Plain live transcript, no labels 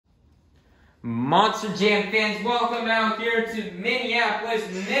Monster Jam fans, welcome out here to Minneapolis,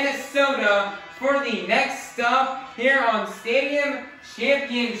 Minnesota for the next stop here on Stadium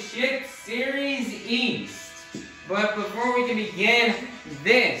Championship Series East. But before we can begin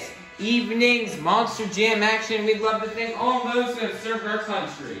this evening's Monster Jam action, we'd love to thank all those who have served our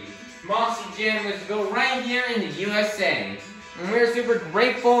country. Monster Jam was built right here in the USA. And we're super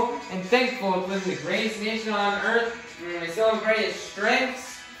grateful and thankful to live in the greatest nation on earth. And we celebrate its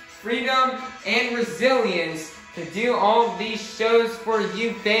strengths, freedom, and resilience to do all of these shows for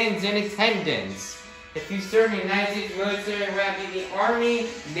you fans in attendance. If you serve in the United States military, whether it be the Army,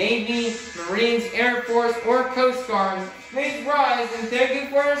 Navy, Marines, Air Force, or Coast Guard, please rise and thank you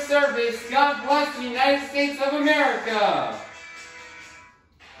for your service. God bless the United States of America.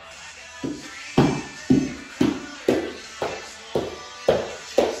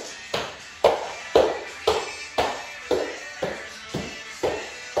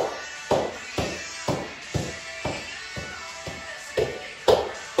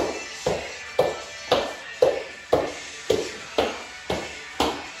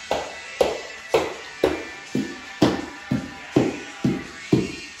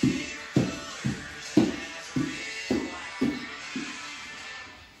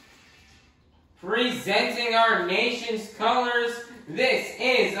 Presenting our nation's colors, this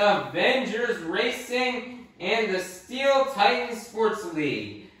is Avengers Racing and the Steel Titan Sports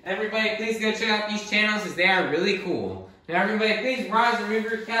League. Everybody, please go check out these channels as they are really cool. Now everybody, please rise and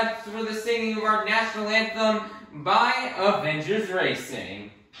remove your caps for the singing of our national anthem by Avengers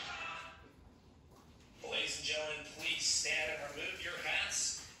Racing. Ladies and gentlemen, please stand and remove your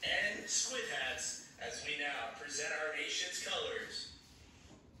hats and squid hats as we now present our nation's colors.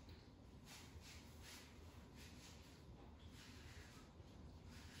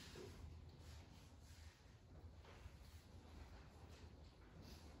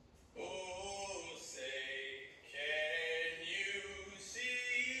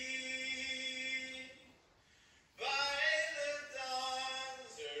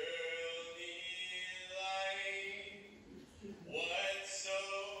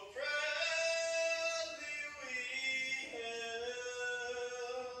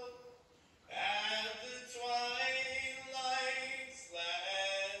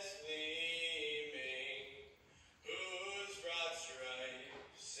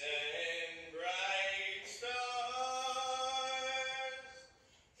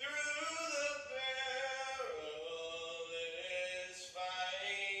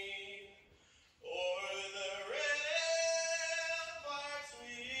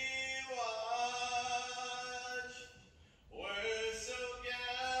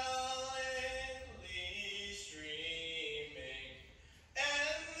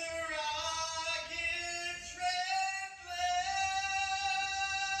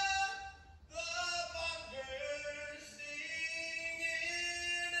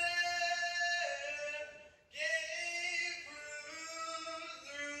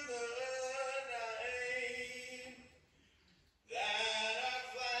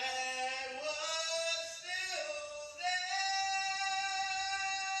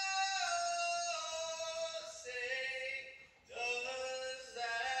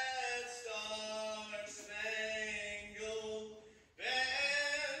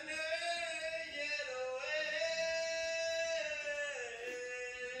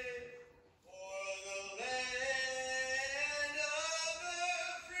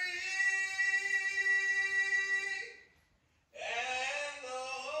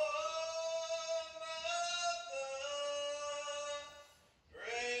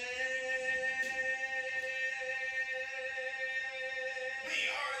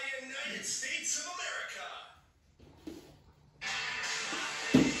 United States of America.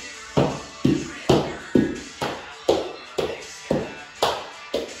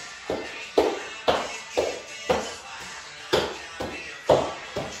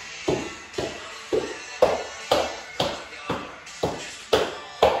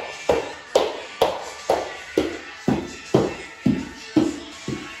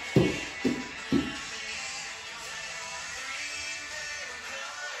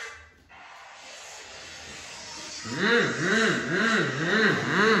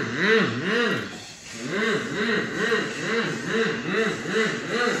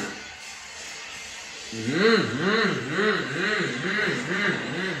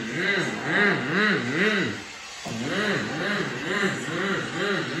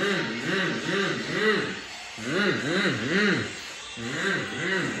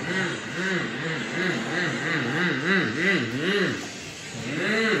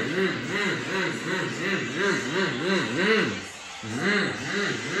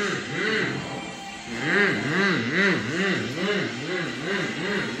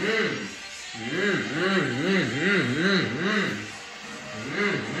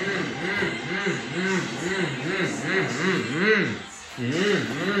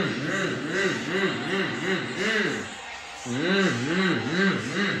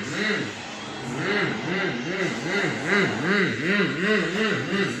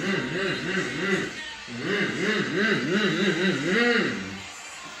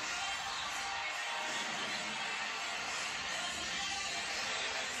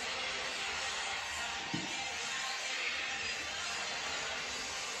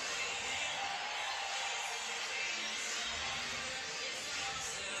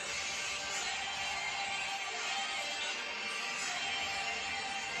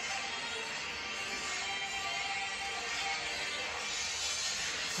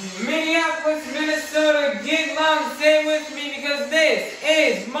 Minneapolis, Minnesota, get loud and say it with me because this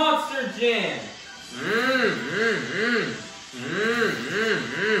is Monster Jam.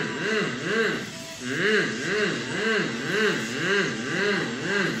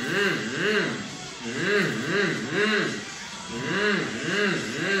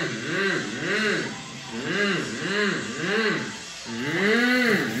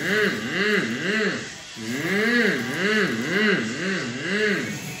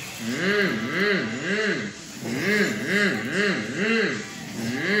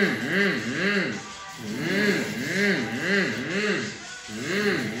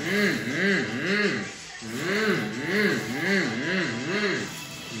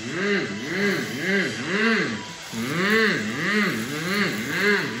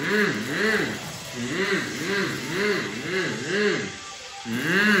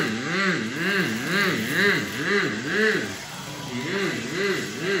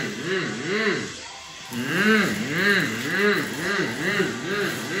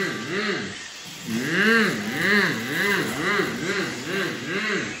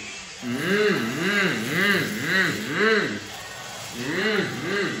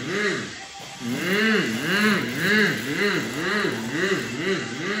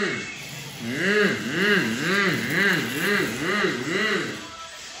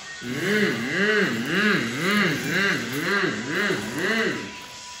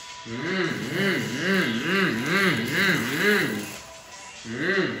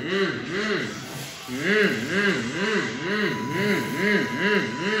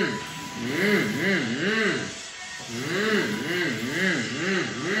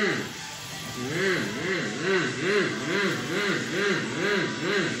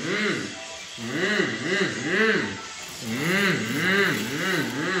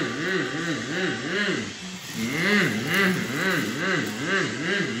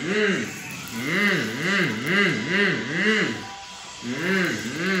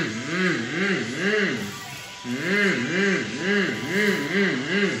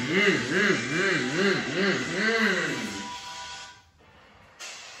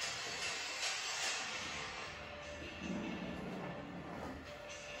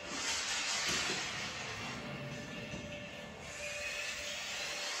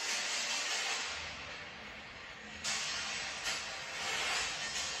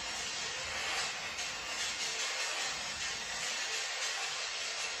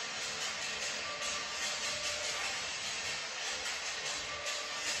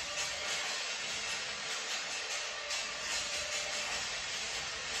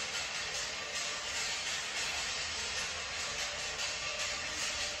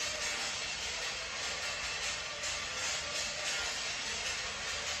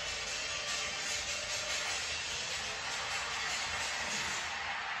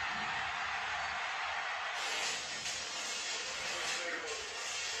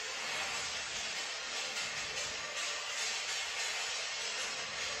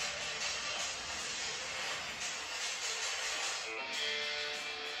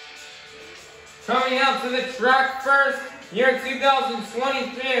 Coming out to the track first, your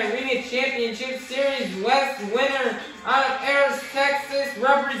 2023 Arena Championship Series West winner out of Harris, Texas,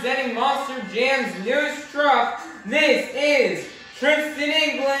 representing Monster Jam's newest truck. This is Tristan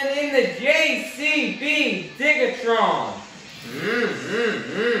England in the JCB Digatron.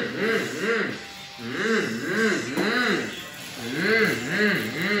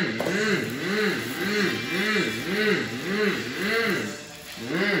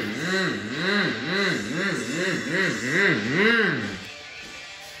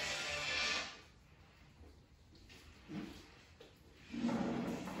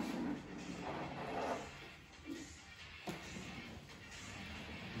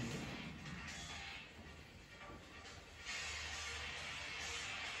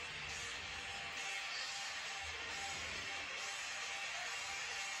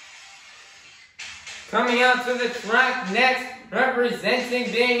 Coming out to the track next,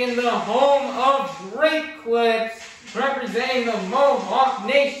 representing being in the home of Great Clips, representing the Mohawk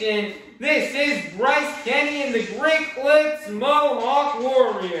Nation, this is Bryce Kenny and the Great Clips Mohawk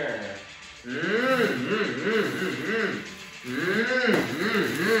Warrior.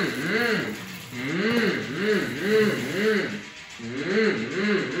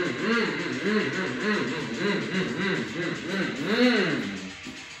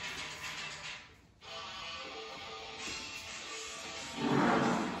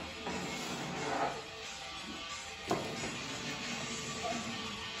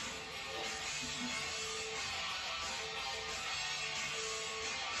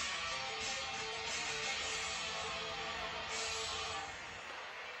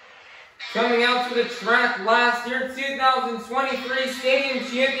 Coming out to the track last year, 2023 Stadium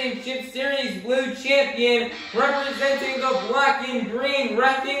Championship Series Blue Champion, representing the Black and Green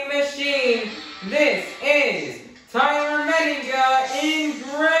Wrecking Machine, this is Tyler Meninga in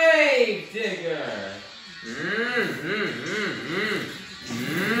Grave Digger.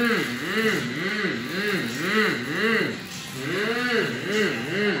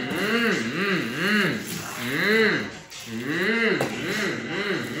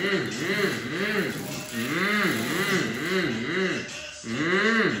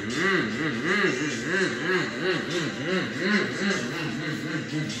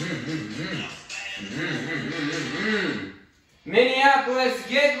 Minneapolis,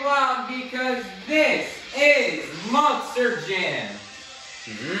 get loud because this is Monster Jam.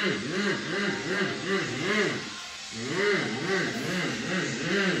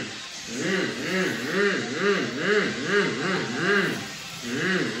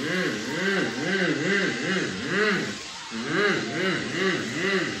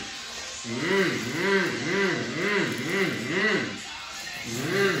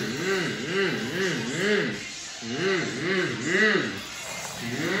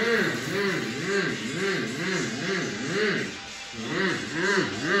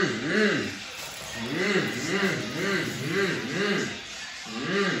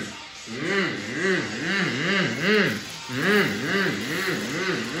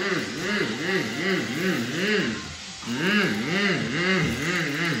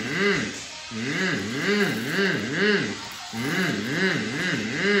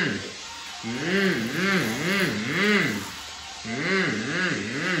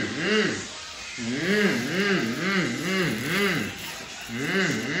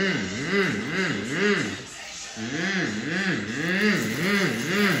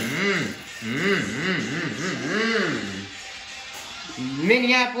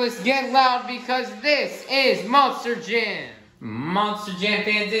 Minneapolis, get loud because this is Monster Jam. Monster Jam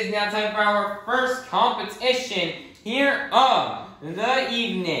fans, it is now time for our first competition here of the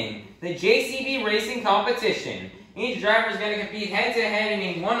evening, the JCB Racing Competition. Each driver is going to compete head-to-head in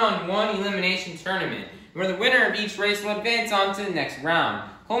a one-on-one elimination tournament, where the winner of each race will advance on to the next round,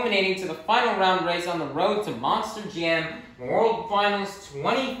 culminating to the final round race on the road to Monster Jam World Finals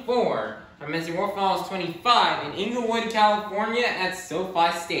 24. World Finals 25 in Inglewood, California at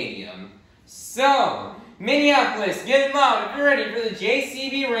SoFi Stadium. So, Minneapolis, get loud if you're ready for the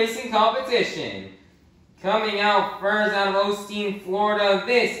JCB Racing Competition. Coming out first out of Osteen, Florida,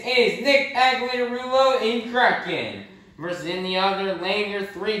 this is Nick Aguilarulo in Kraken. Versus in the other lane, your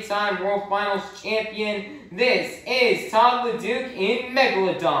three-time World Finals champion, this is Todd LeDuc in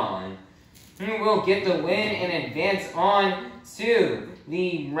Megalodon. Who will get the win and advance on to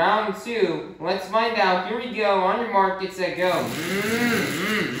the round 2. Let's find out. Here we go. On your mark, get set, go.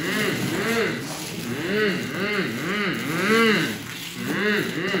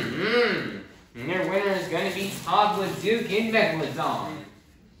 And your winner is going to be Todd LeDuc in Megalodon.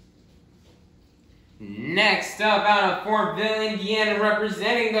 Next up, out of Fortville, Indiana,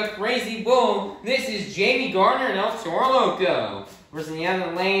 representing the Crazy Bull, this is Jamie Gardner and El Toro Loco. Versus in the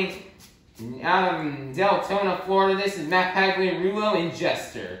other lane, out of Deltona, Florida, this is Matt Pagliarulo in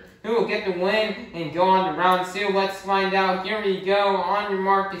Jester. Who will get the win and go on to round 2? Let's find out. Here we go. On your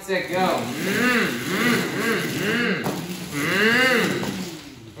mark, get set, go.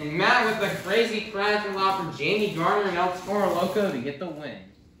 And Matt with the crazy crash allow for Jamie Gardner and El Toro Loco to get the win.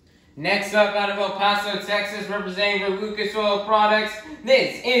 Next up, out of El Paso, Texas, representing for Lucas Oil Products,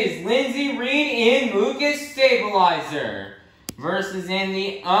 this is Lindsay Reed in Lucas Stabilizer. Versus in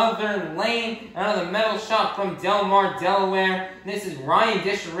the other lane, out of the metal shop from Del Mar, Delaware, this is Ryan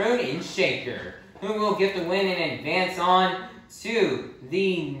Disharoon in Shaker. Who will get the win and advance on to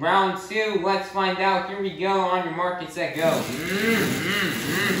the round 2? Let's find out. Here we go. On your mark, get set, go.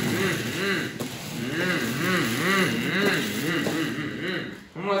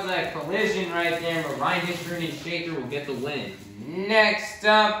 Was a collision right there, but Ryan Hitchburn and Shaker will get the win. Next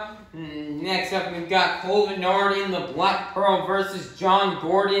up, we've got Cole Bernard in the Black Pearl versus John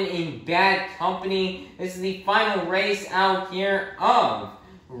Gordon in Bad Company. This is the final race out here of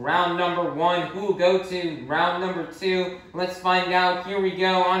round number 1. Who will go to round number 2? Let's find out. Here we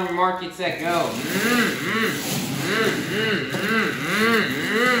go. On your mark, get set, go.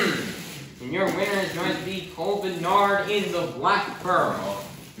 And your winner is going to be Cole Bernard in the Black Pearl.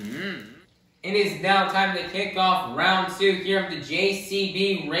 It is now time to kick off round 2 here of the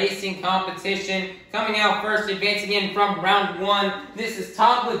JCB racing competition. Coming out first, advancing in from round 1, this is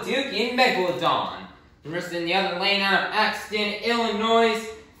Todd LeDuc in Megalodon. Versus in the other lane out of Axton, Illinois,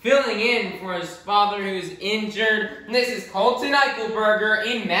 filling in for his father who's injured. This is Colton Eichelberger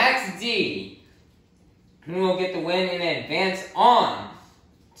in Max D. Who will get the win and advance on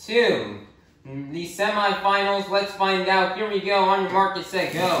to the semifinals. Let's find out. Here we go. On your mark, get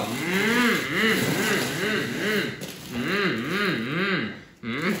set, go.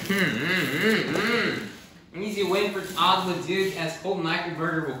 Easy win for Todd LeDuc as Colton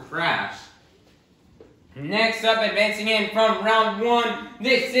Eichelberger will crash. Next up, advancing in from round 1,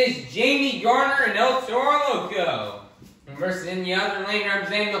 this is Jamie Garner and El Toro Loco. Versus in the other lane,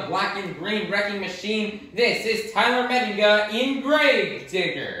 representing the black and green wrecking machine, this is Tyler Medinga in Grave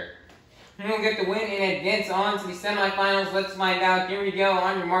Digger. And we'll get the win and advance on to the semifinals. Let's find out. Here we go.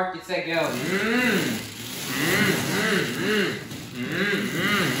 On your mark, get set, go.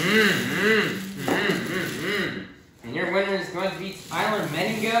 And your winner is going to be Tyler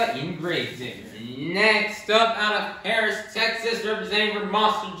Medinga in Grave Digger. Next up, out of Paris, Texas, representing for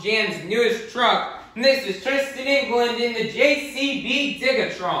Monster Jam's newest truck, this is Tristan England in the JCB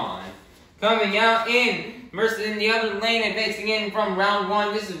Digatron. Coming out in, versus in the other lane, advancing in from round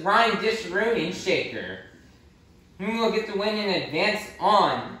 1, this is Ryan Disharoon in Shaker. Who will get the win and advance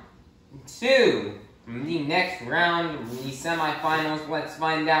on to the next round, the semifinals. Let's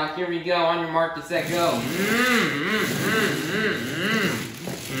find out. Here we go. On your mark, get set, go.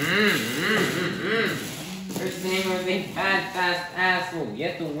 Tristan England with a fast ass will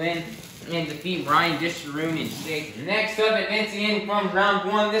get the win and defeat Ryan Disharoon in Shaker. Next up, advancing in from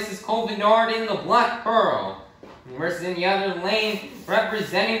round 1, this is Cole Bernard in the Black Pearl. Versus in the other lane,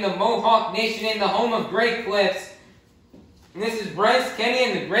 representing the Mohawk Nation in the home of Great Clips, and this is Bryce Kenny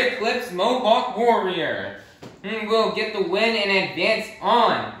and the Great Clips Mohawk Warrior. And we'll get the win and advance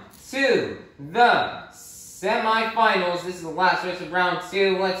on to the semifinals. This is the last race of round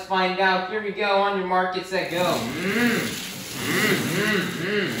 2. Let's find out. Here we go. On your mark, get set, go.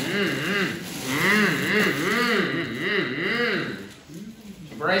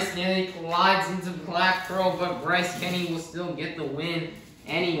 Bryce nearly collides into Black Pearl, but Bryce Kenny will still get the win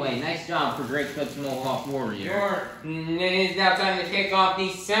anyway. Nice job for Great Clips Mohawk Warrior. It is now time to kick off the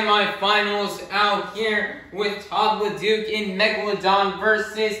semifinals out here with Todd LeDuc in Megalodon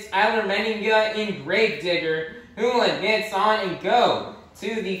versus Tyler Medinga in Grave Digger, who will advance on and go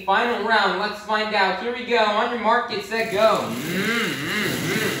to the final round. Let's find out. Here we go. On your mark, get set, go.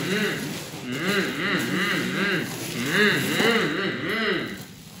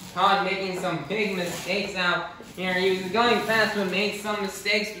 Todd making some big mistakes out here. He was going fast but made some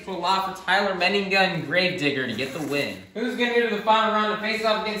mistakes, which will allow for Tyler Medinga and Grave Digger to get the win. Who's going to go to the final round to face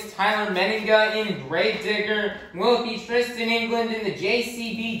off against Tyler Medinga in Grave Digger? Will it be Tristan England in the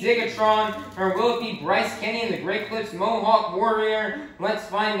JCB Digatron, or will it be Bryce Kenny in the Great Clips Mohawk Warrior? Let's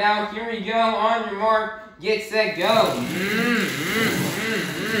find out. Here we go. On your mark, get set, go.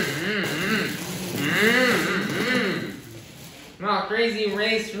 Well, crazy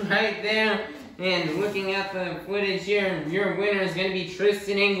race right there. And looking at the footage here, your winner is going to be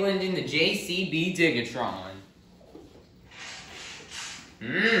Tristan England in the JCB Digatron.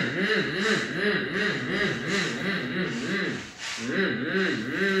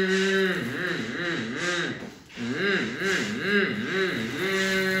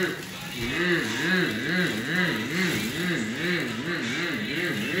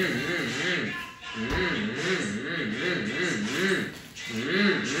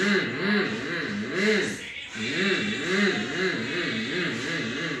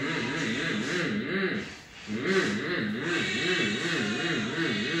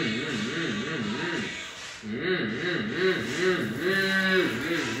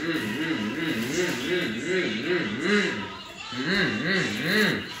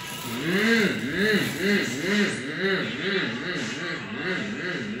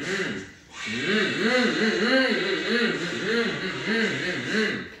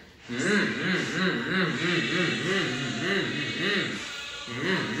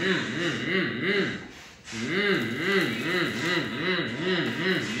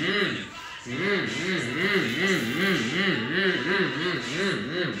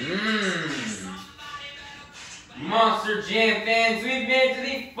 Monster Jam fans, we've made it to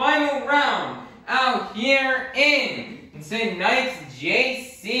the final round out here in tonight's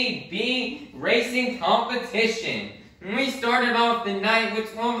JCB racing competition. And we started off the night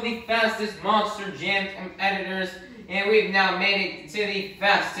with one of the fastest Monster Jam competitors, and we've now made it to the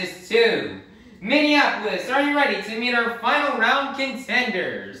fastest two. Minneapolis, are you ready to meet our final round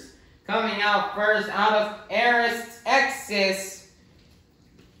contenders? Coming out first out of Paris, Texas,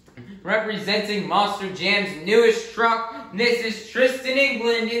 representing Monster Jam's newest truck, this is Tristan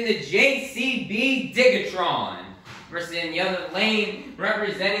England in the JCB Digatron. Versus in the other lane,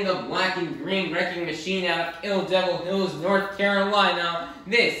 representing the black and green wrecking machine out of Kill Devil Hills, North Carolina,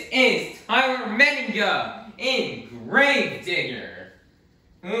 this is Tyler Meninga in Gravedigger.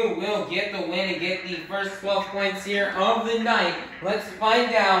 Who will get the win and get the first 12 points here of the night? Let's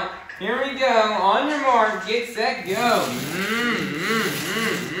find out. Here we go. On your mark, get set, go.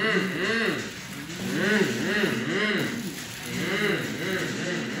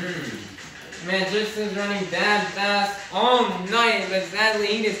 Man, Tristan's running bad fast all night, but sadly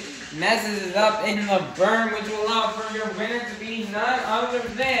he just messes it up in the berm, which will allow for your winner to be none other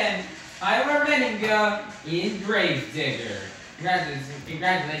than Tyler Meninga in Gravedigger.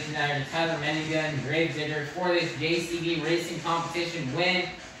 Congratulations out to Tyler Meninga in Gravedigger for this JCB racing competition win.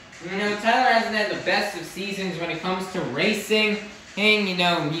 You know, Tyler hasn't had the best of seasons when it comes to racing. And, you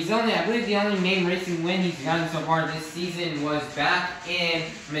know, I believe the only main racing win he's gotten so far this season was back in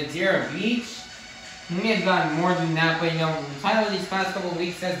Madeira Beach. He may have gotten more than that, but, you know, Tyler these past couple of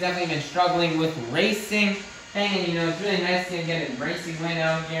weeks has definitely been struggling with racing. And, you know, it's really nice to get a racing win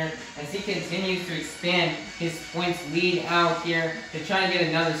out here as he continues to expand his points lead out here to try and get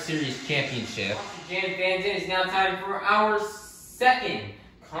another series championship. Jam fans, it is now time for our second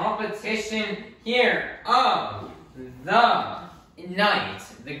competition here of the night,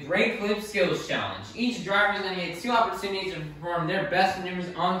 the Great Clip Skills Challenge. Each driver is going to get two opportunities to perform their best maneuvers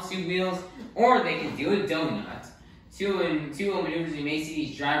on two wheels, or they can do a donut. Two maneuvers you may see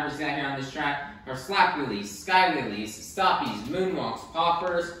these drivers out here on this track are slap wheelies, sky wheelies, stoppies, moonwalks,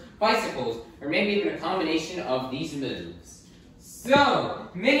 poppers, bicycles, or maybe even a combination of these moves. So,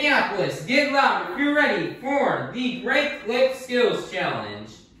 Minneapolis, get loud if you're ready for the Great Clip Skills Challenge.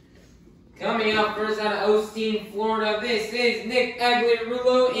 Coming up first out of Osteen, Florida, this is Nick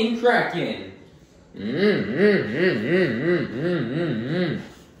Aguilarulo in Kraken.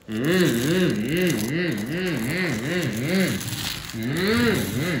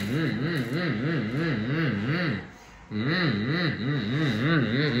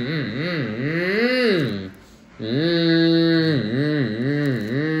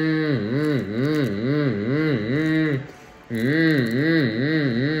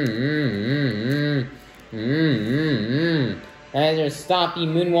 As they're stoppy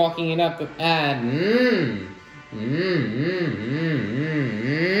moonwalking it up the pad. And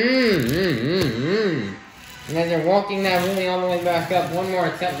as they're walking that wheelie all the way back up, one more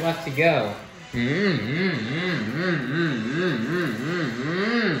attempt left to go.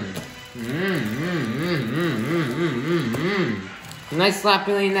 Nice slap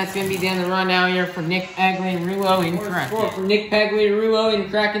wheelie, and that's going to be the end of the run out here for Nick Pagliarulo in Kraken. For Nick Pagliarulo in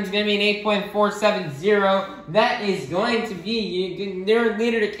Kraken is going to be an 8.470. That is going to be their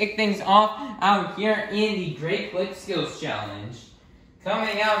leader to kick things off out here in the Great Clip Skills Challenge.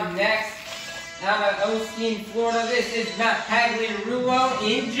 Coming out next, out of Osteen, Florida, this is Matt Pagliarulo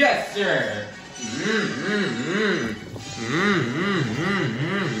in Jester.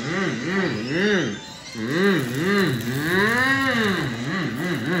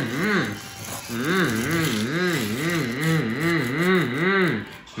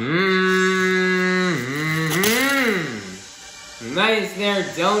 Nice there,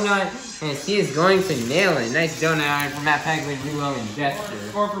 donut, and he is going to nail it. Nice donut for Matt Pagliarulo and Jester.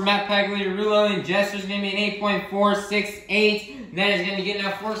 Score for Matt Pagliarulo and Jester is going to be an 8.468. That is going to get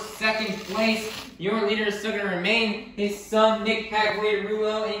enough for second place. Your leader is still going to remain his son, Nick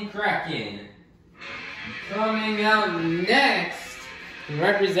Pagliarulo in Kraken. Coming out next,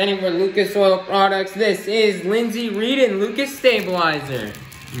 representing for Lucas Oil Products, this is Lindsay Reed and Lucas Stabilizer.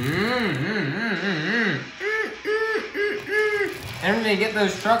 Everybody get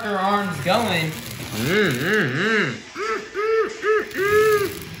those trucker arms going.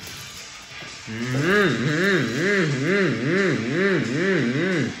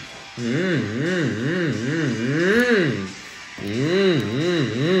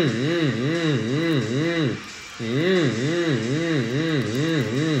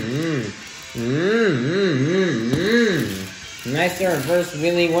 Nice reverse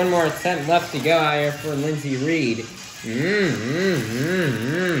wheelie. One more attempt left to go out here for Lindsay Reed.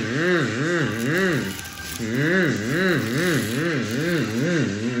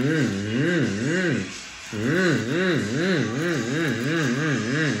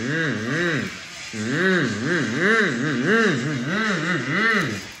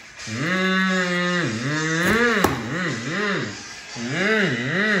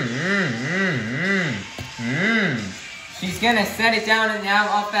 She's gonna set it down and now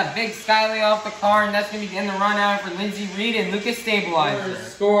off that big skyway off the car, and that's gonna be the end of the run out for Lindsay Reed and Lucas Stabilizer.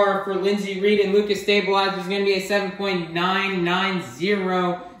 Score for Lindsay Reed and Lucas Stabilizer is gonna be a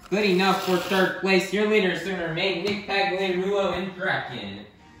 7.990. Good enough for third place. Your leader is gonna remain Nick Pagliarulo and Kraken.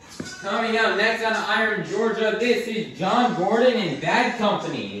 Coming up next out of Iron, Georgia, this is John Gordon and Bad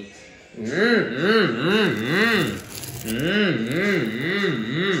Company.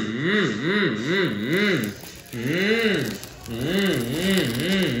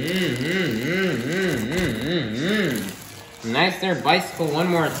 Nice there, bicycle. One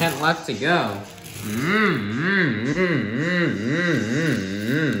more attempt left to go.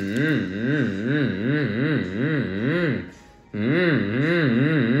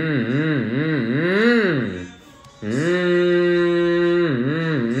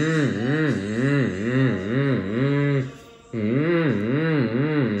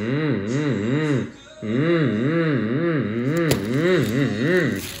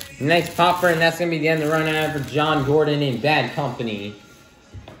 Nice popper, and that's going to be the end of the run out for John Gordon and Bad Company.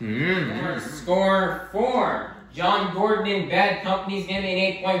 Score for John Gordon and Bad Company is going to be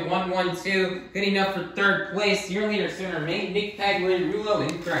an 8.112. Good enough for third place. Your leader soon remain Nick Pagliarulo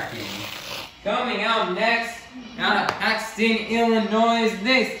and Kraken. Coming out next, out of Paxton, Illinois,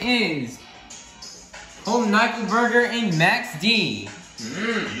 this is Colton Eichelberger and Max D.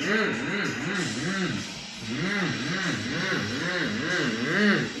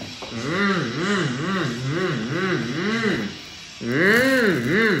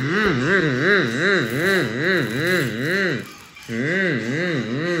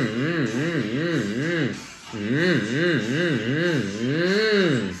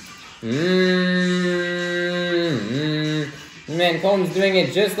 Man, Colton's doing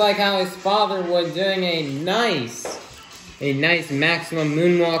it just like how his father would, doing a nice maximum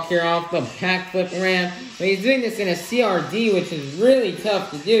moonwalk here off the backflip ramp. But he's doing this in a CRD, which is really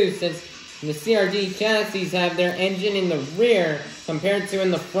tough to do since the CRD chassis have their engine in the rear compared to in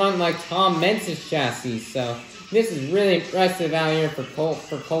the front like Tom Mentz's chassis. So this is really impressive out here for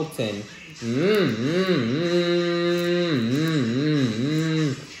Colton.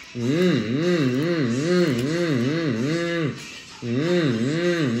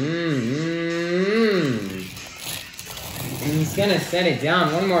 And he's gonna set it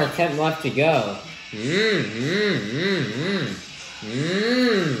down. One more attempt left to go.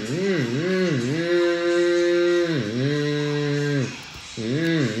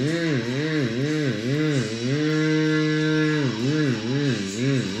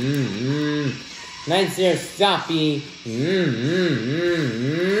 Nice there, Stoppy.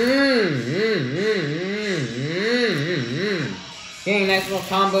 Getting a nice little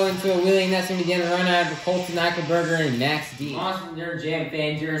combo into a wheelie, and that's going to be the end of the run out for Colton Eichelberger and Max D. Awesome, your Jam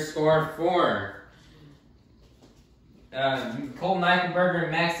fans, your score for Colton Eichelberger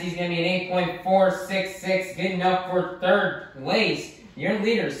and Max D is going to be an 8.466, good enough for third place. Your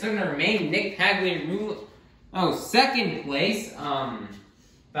leader is still going to remain Nick Pagliarulo. Oh, second place.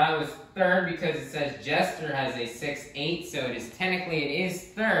 That was third because it says Jester has a 6.8, so it is technically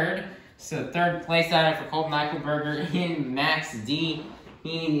third. So third place out for Colton Eichelberger and Max D.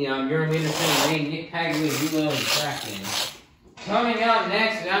 Your leader is going to remain Nick Pagliarulo and Kraken. Coming out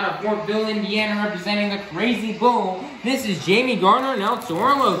next, out of Fort Bill, Indiana, representing the Crazy Bull, this is Jamie Garner and El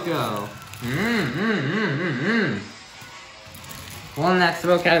Toro Loco. Pulling that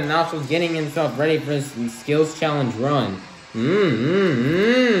smoke out of the nostrils, getting himself ready for his skills challenge run.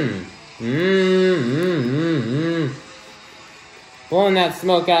 Blowing that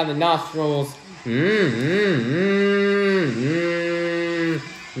smoke out of the nostrils.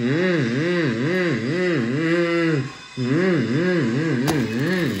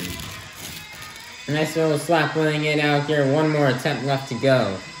 Nice little slap wheeling it out here. One more attempt left to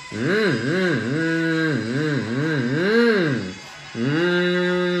go.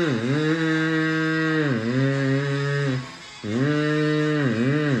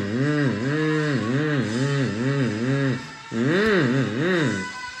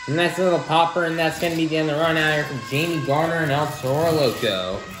 Nice little popper, and that's going to be the end of the run out here from Jamie Garner and El Toro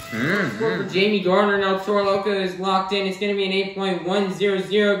Loco. Score for Jamie Gardner and El Toro Loco is locked in. It's going to be an 8.100.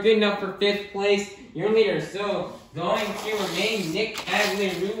 Good enough for 5th place. Your leader is still going to remain Nick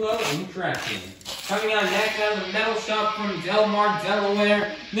Cagliarulo in Kraken. Coming on next out of the metal shop from Del Mar,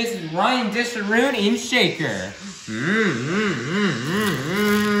 Delaware, this is Ryan Disharoon in Shaker.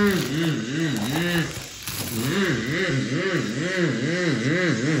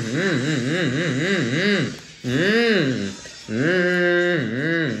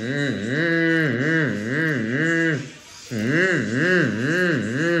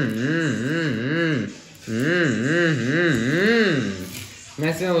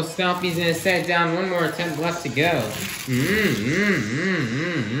 Nice little stomp. He's gonna set it down. One more attempt left to go.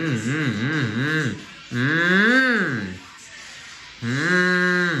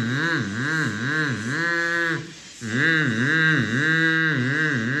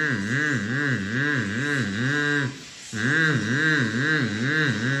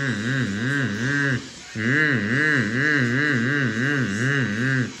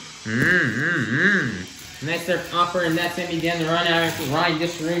 Nice there, Popper, and that's going to be the end of the run out for Ryan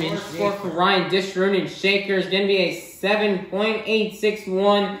Disharoon. Score for Ryan Disharoon and Shaker is going to be a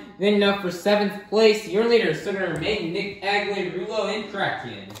 7.861. Good enough for 7th place. Your leader is still going to remain Nick Cagliarulo in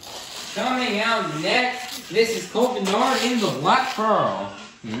Kraken. Coming out next, this is Cole Bernard in the Black Pearl.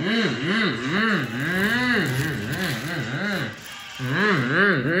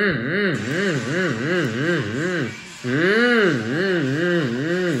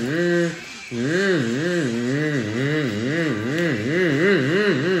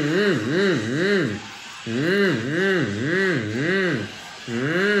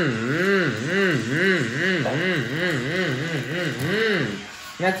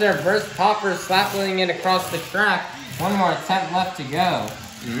 That's our first popper, slapping it across the track. One more attempt left to go.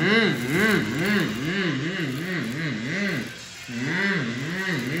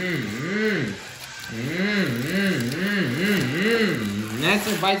 That's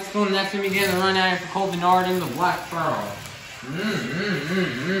our bicycle, and that's going to be the run out for Cole Bernard in the Black Pearl.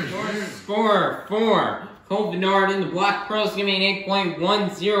 Score for Cole Bernard in the Black Pearl is going to be an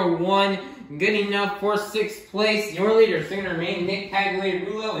 8.101. Good enough for 6th place. Your leader is going to remain Nick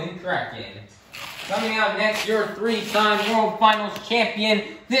Cagliarulo in Kraken. Coming out next, your 3-time World Finals champion.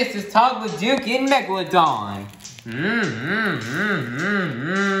 This is Todd LeDuc in Megalodon.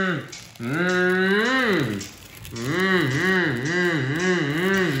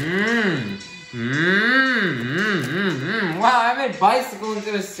 Wow, I have a bicycle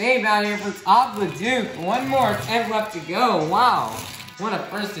into a save out here for Todd LeDuc. One more attempt left to go. Wow, what a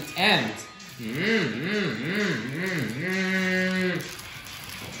first attempt.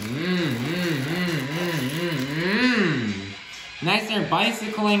 Nice there,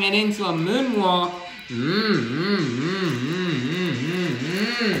 bicycling it into a moonwalk.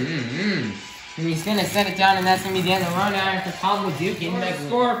 And he's going to set it down, and that's going to be the end of the run out for Todd LeDuc in Megalodon.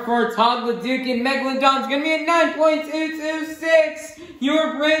 Score for Todd LeDuc in Megalodon is going to be a 9.226.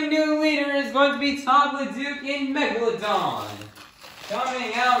 Your brand new leader is going to be Todd LeDuc in Megalodon.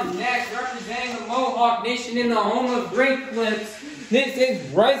 Coming out next, representing the Mohawk Nation in the home of Great Clips, this is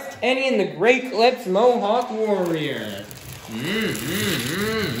Bryce Kenny in the Great Clips Mohawk Warrior.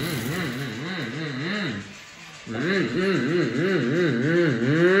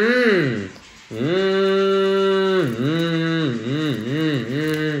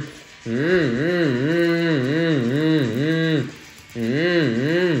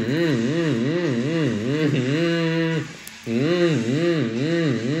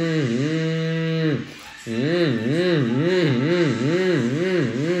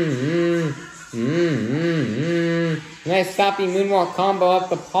 Nice stoppy moonwalk combo up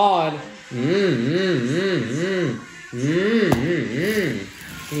the pod. And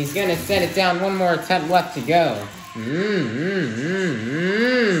he's gonna set it down. One more attempt left to go.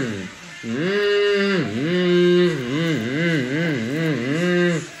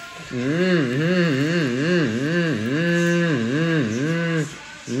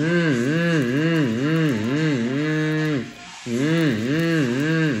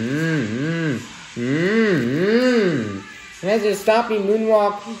 As a stopping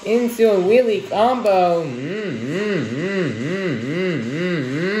moonwalk into a wheelie combo.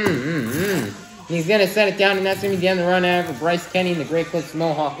 He's going to set it down, and that's going to be the end of the run out for Bryce Kenny and the Great Clips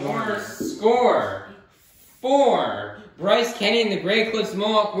Mohawk Warriors. Score for Bryce Kenny and the Great Clips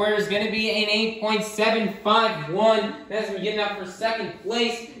Mohawk Warriors is going to be an 8.751. That's going to be good enough for 2nd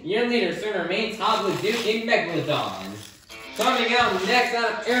place. Your leader soon remains Todd LeDuc in Megalodon. Coming out next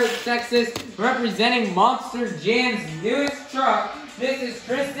out of Paris, Texas, representing Monster Jam's newest truck, this is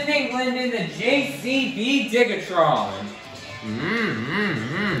Kristen England in the JCB Digatron.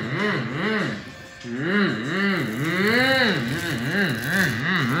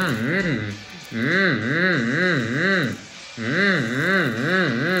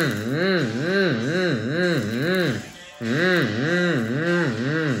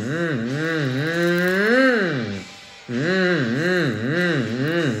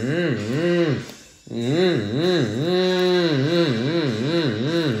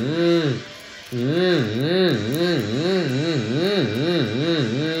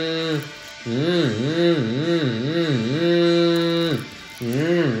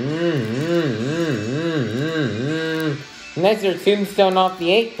 Next, our tombstone off the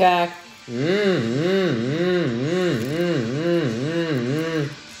 8-pack.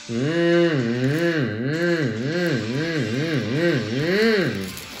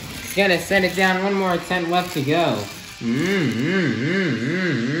 He's gonna set it down. One more attempt left to go.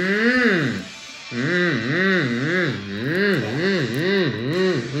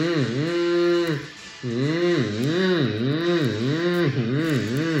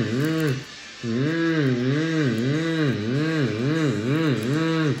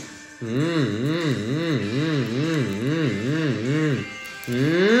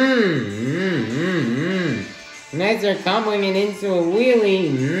 Next, they're comboing it into a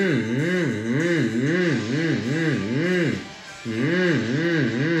wheelie.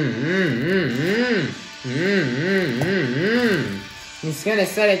 He's gonna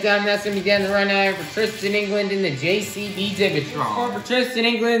set it down. That's gonna be down the run out for Tristan England in the JCB Digatron. For Tristan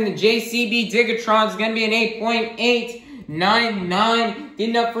England in the JCB Digatron is gonna be an 8.899.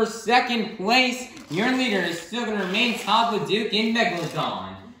 Getting up for second place. Your leader is still gonna remain Todd LeDuc in Megalodon.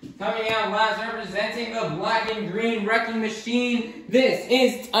 Coming out last, representing the black and green wrecking machine, this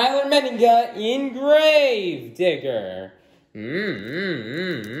is Tyler Menninga in Grave Digger.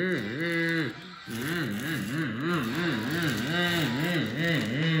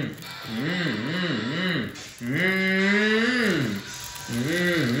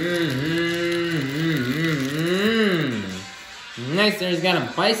 Next, there's got a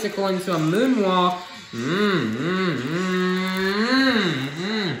bicycle into a moonwalk.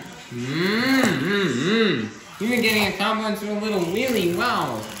 Even getting a combo into a little wheelie.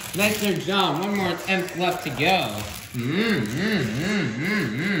 Wow. That's their job. One more attempt left to go.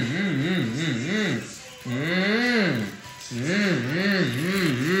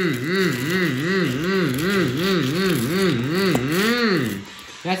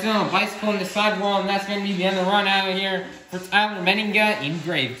 That's another bicycle on the sidewall, and that's going to be the end of the run out here for Tyler Menninga in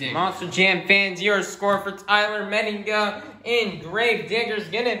Grave Digger. Monster Jam fans, your score for Tyler Menninga in Grave Digger is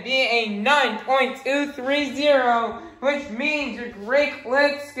going to be a 9.230, which means your Great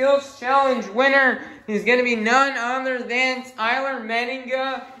Clip Skills Challenge winner is going to be none other than Tyler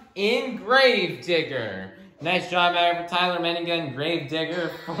Menninga in Grave Digger. Nice job out for Tyler Menninga and Grave Digger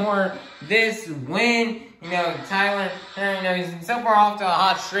for this win. You know, Tyler, he's so far off to a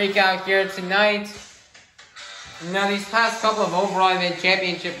hot streak out here tonight. You know, these past couple of overall event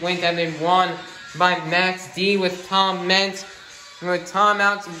championship wins have been won by Max D with Tom Ment. With Tom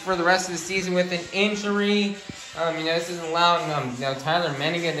out for the rest of the season with an injury. This has allowed Tyler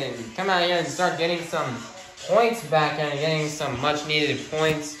Menninga to come out here and start getting some points back and getting some much needed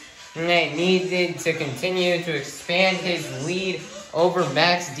points. And they needed to continue to expand his lead over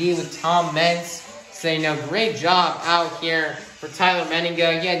Max D with Tom Ment. So, great job out here for Tyler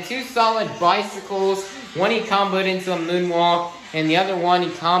Menninga. He had two solid bicycles. One he comboed into a moonwalk, and the other one he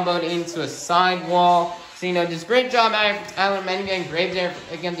comboed into a sidewall. So, just great job out here for Tyler Menninga and Grave Digger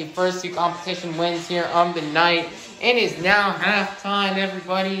against the first two competition wins here of the night. It is now halftime,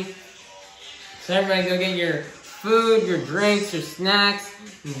 everybody. So, everybody go get your food, your drinks, your snacks,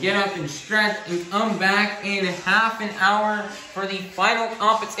 and get up and stretch, and come back in half an hour for the final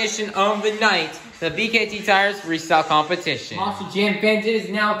competition of the night, the BKT Tires Freestyle Competition. Monster Jam fans, it is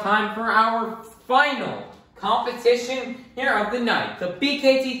now time for our final competition here of the night, the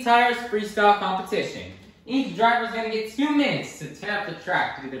BKT Tires Freestyle Competition. Each driver is going to get 2 minutes to tear up the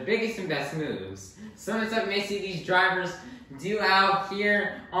track to do their biggest and best moves. Some of the stuff you may see these drivers do out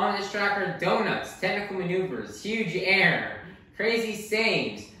here on this track are donuts, technical maneuvers, huge air, crazy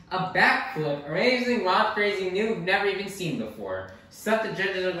saves, a backflip, or anything wild, crazy, new we've never even seen before. Stuff the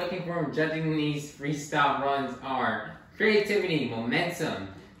judges are looking for when judging these freestyle runs are creativity, momentum,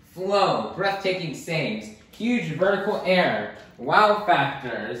 flow, breathtaking saves, huge vertical air, wow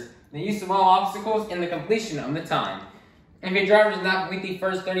factors, the use of all obstacles, and the completion of the time. If your driver does not complete the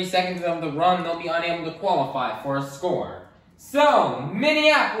first 30 seconds of the run, they'll be unable to qualify for a score. So,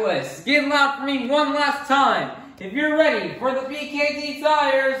 Minneapolis, get loud for me one last time if you're ready for the BKT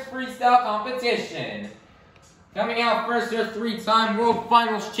Tires Freestyle Competition. Coming out first, your 3-time World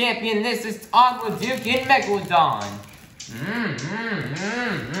Finals champion. This is Todd Duke in Megalodon.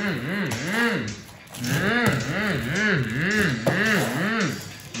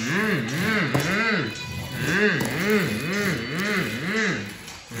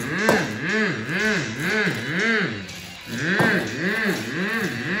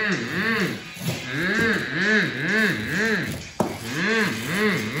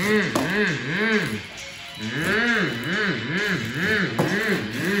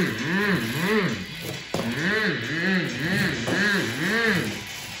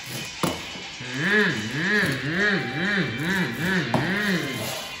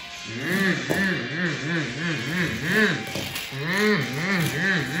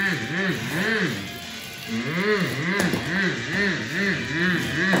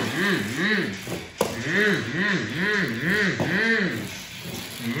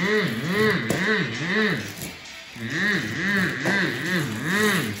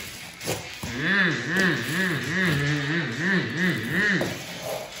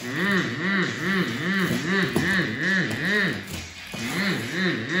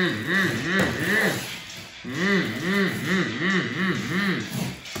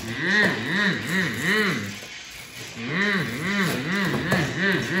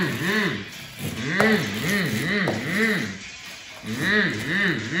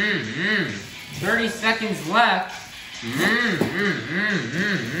 Seconds left.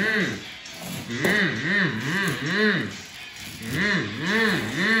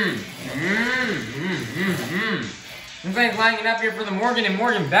 Looks like lining up here for the Morgan and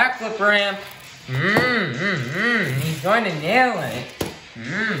Morgan backflip ramp. He's going to nail it.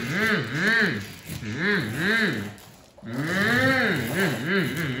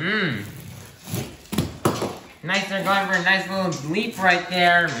 Nice, they're going for a nice little leap right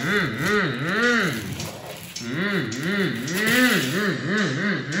there.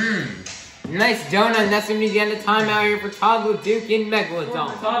 Nice donut, and that's going to be the end of timeout here for Todd Duke in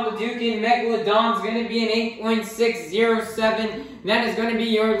Megalodon. Todd Duke in Megalodon is going to be an 8.607. That is going to be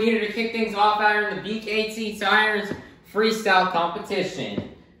your leader to kick things off out in the BKT Tires Freestyle Competition.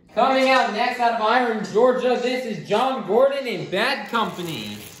 Coming out next out of Iron, Georgia, this is John Gordon in Bad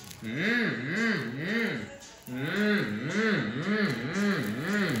Company.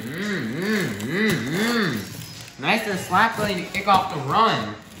 Nice and slackly to kick off the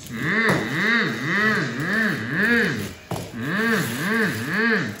run.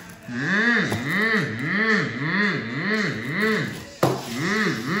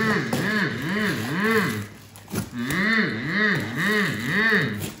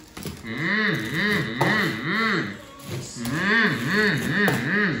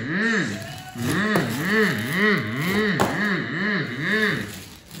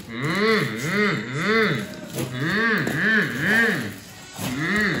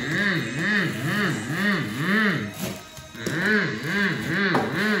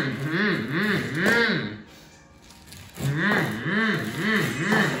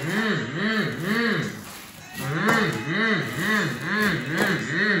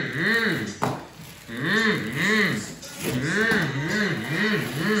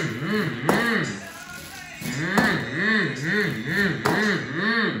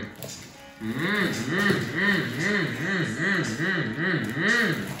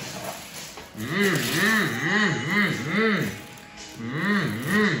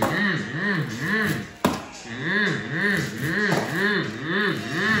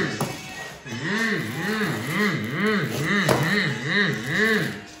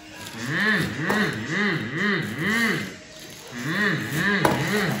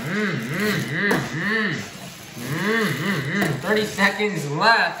 Seconds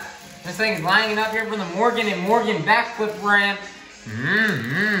left. This thing's lining up here for the Morgan and Morgan backflip ramp.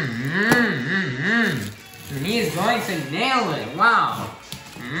 And he is going to nail it. Wow.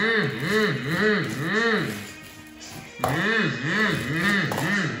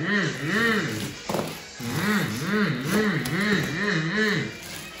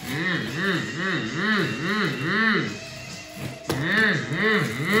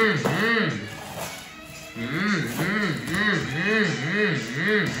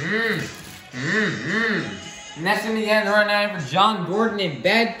 And that's going to be the end of the run out for John Gordon and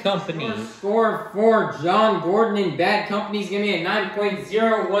Bad Company. First score for John Gordon and Bad Company is going to be a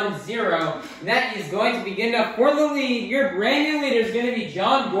 9.010. And that is going to be good enough for the lead. Your brand new leader is going to be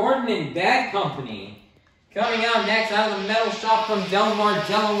John Gordon and Bad Company. Coming out next out of the metal shop from Delmar,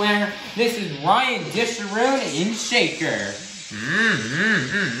 Delaware, this is Ryan Disharoon in Shaker.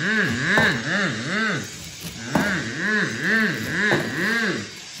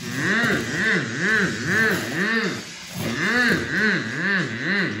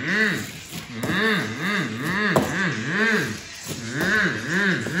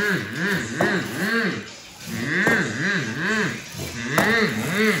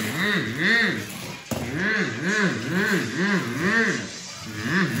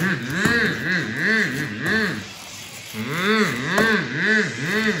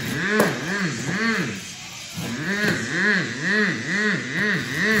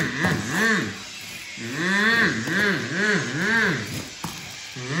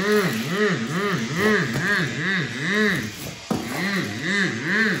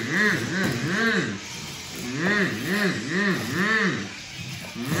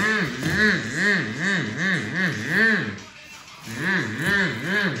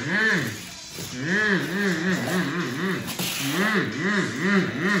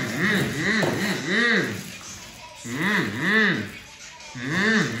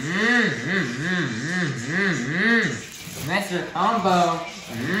 That's your combo.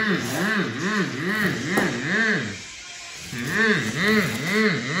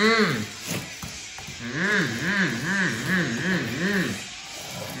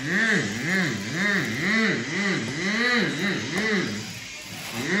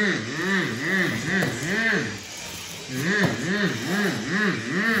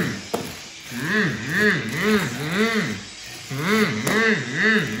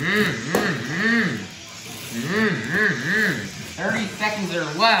 Seconds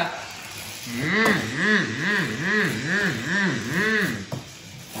are left.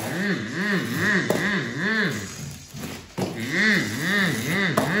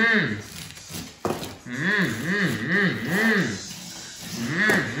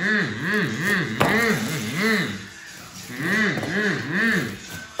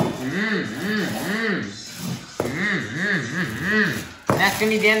 That's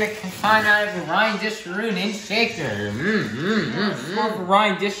going to be the end of time out of Ryan Disharoon in Shaker. Score for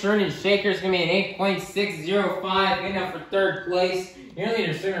Ryan Disharoon in Shaker is going to be an 8.605. Good enough for third place. Your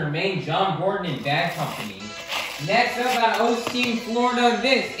leader is going to remain John Gordon in Bad Company. Next up out of Osteen, Florida,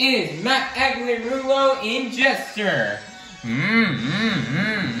 this is Matt Aguilarulo in Jester.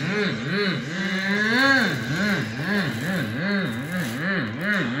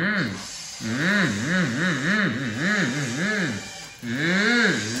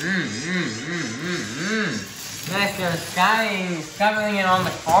 Nice, they're scuttling it on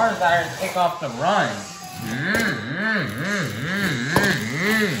the cars that are to kick off the run.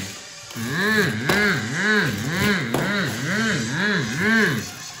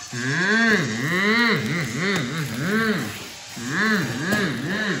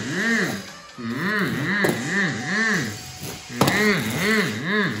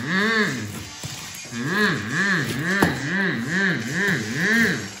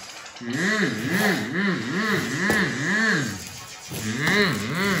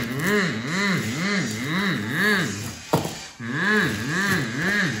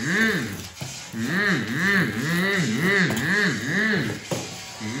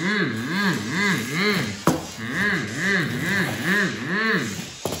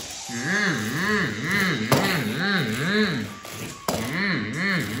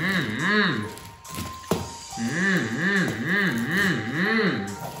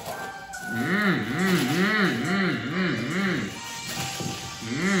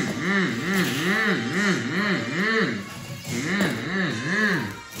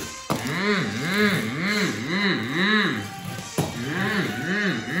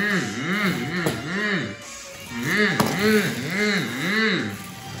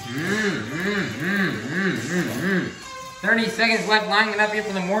 Seconds left, lining it up here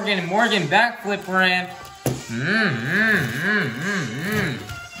for the Morgan backflip ramp.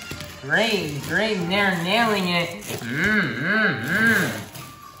 Great, they're nailing it.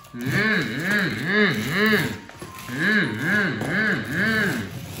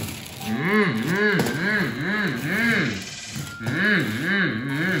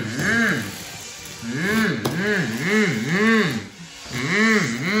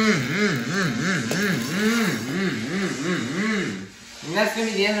 And that's going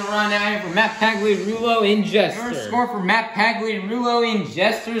to be the end of the run out here for Matt Pagliarulo in Jester. Your score for Matt Pagliarulo in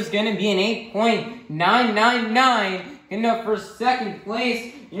Jester is going to be an 8.999. Good enough for second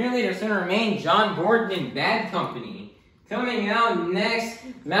place. Your leader is going to remain John Gordon in Bad Company. Coming out next,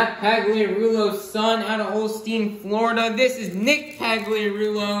 Matt Pagliarulo's son out of Osteen, Florida. This is Nick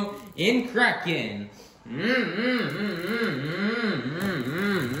Pagliarulo in Kraken.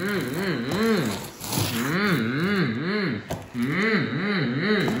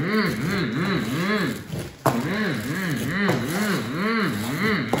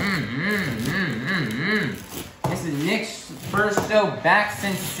 This is Nick's first show back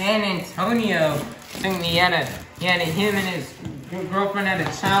since San Antonio. I think he had him and his girlfriend had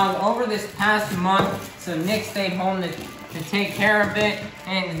a child over this past month, so Nick stayed home to take care of it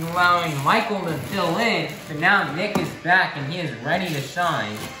and allowing Michael to fill in. But now Nick is back and he is ready to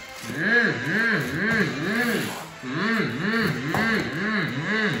shine.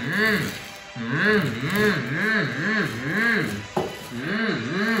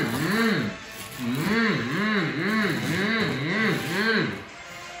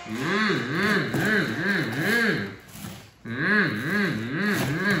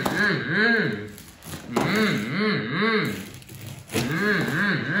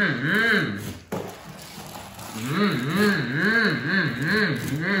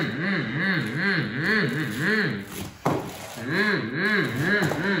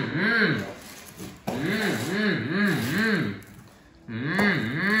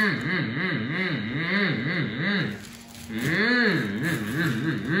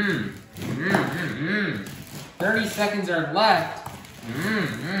 Seconds are left.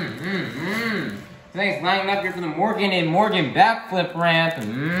 Thanks, lining up here for the Morgan and Morgan backflip ramp.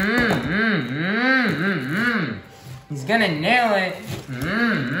 He's gonna nail it.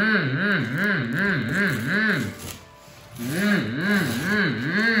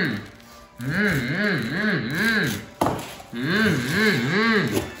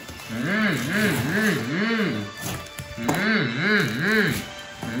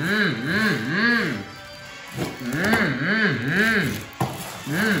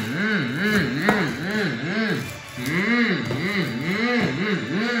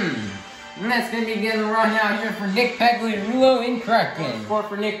 And that's going to be the end of the run out here for Nick Pagliarulo in Kraken. Score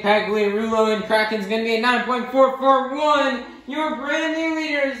for Nick Pagliarulo in Kraken is going to be a 9.441. Your brand new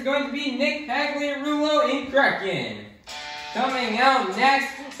leader is going to be Nick Pagliarulo in Kraken. Coming out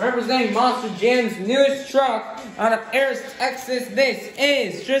next, representing Monster Jam's newest truck out of Paris, Texas, this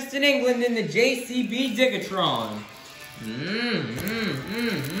is Tristan England in the JCB Digatron.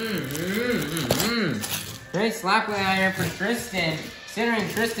 Great slap wheelie out here for Tristan. Considering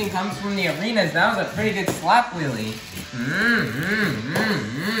Tristan comes from the arenas, that was a pretty good slap wheelie.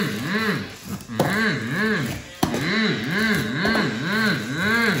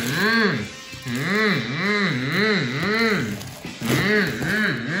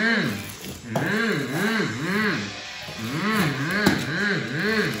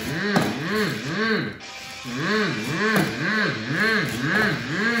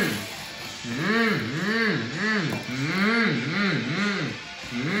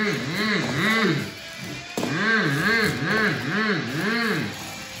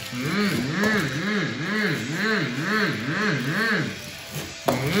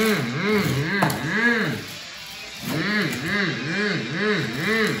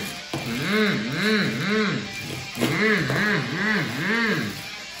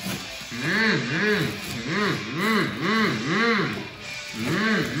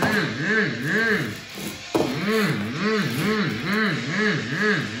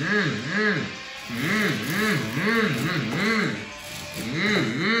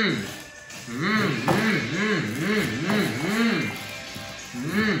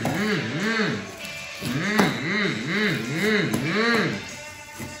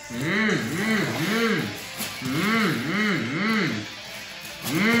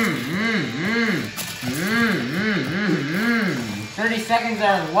 Seconds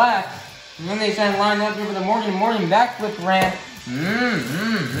are left, and then they start lining up here for the Morgan backflip ramp.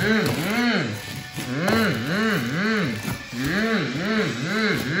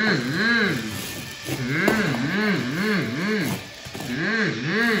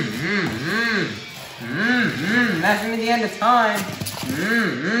 That's gonna be the end of time.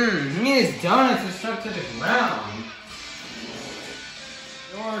 Give me this donuts and stuck to the ground.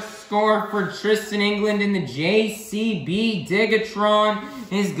 Your score for Tristan England in the JCB Digatron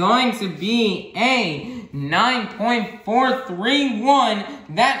is going to be a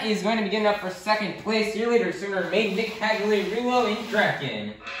 9.431. That is going to be getting up for second place. Your leader sooner made Nick Pagliarulo in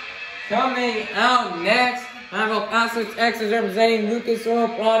Kraken. Coming out next, out of El Paso, Texas, representing Lucas Oil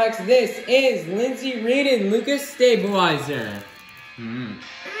Products. This is Lindsay Reed and Lucas Stabilizer.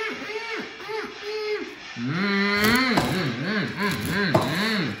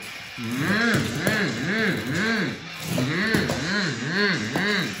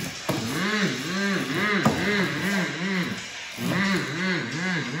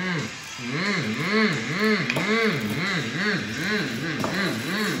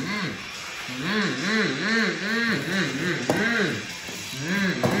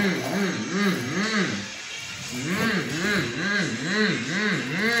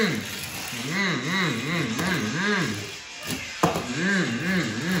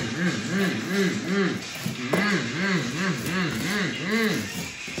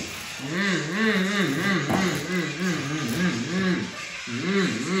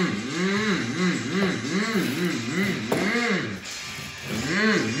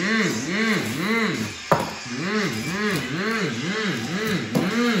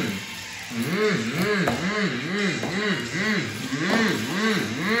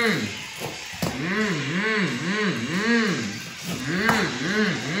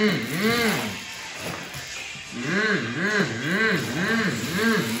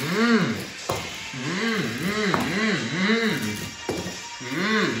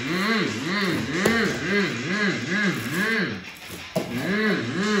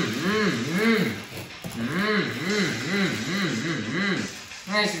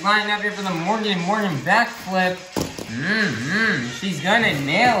 She's lining up here for the Morgan backflip. She's gonna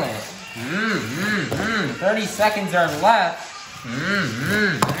nail it. 30 seconds are left.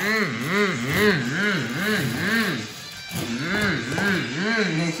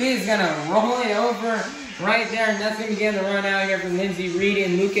 And she's gonna roll it over right there, and that's gonna begin the run out here for Lindsay Reed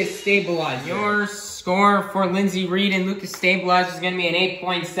and Lucas Stabilizer. Your score for Lindsay Reed and Lucas Stabilizer is gonna be an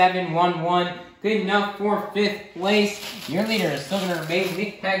 8.711. Good enough for 5th place. Your leader is still going to remain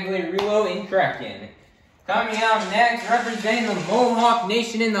Nick Pagliarulo in Kraken. Coming out next, representing the Mohawk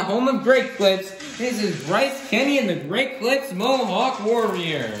Nation in the home of Great Clips, this is Bryce Kenny and the Great Clips Mohawk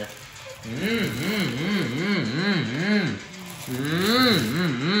Warrior.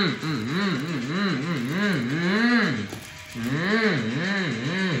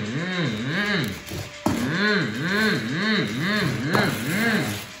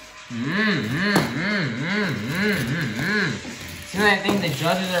 So I think the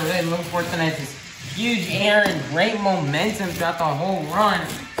judges are really looking for tonight is huge air and great momentum throughout the whole run.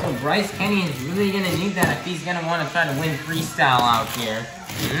 So Bryce Kenny is really going to need that if he's going to want to try to win freestyle out here.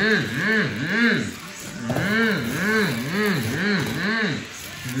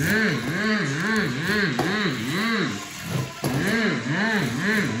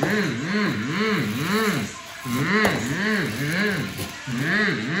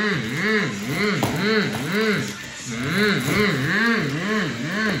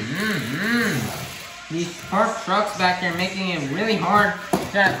 These parked trucks back here making it really hard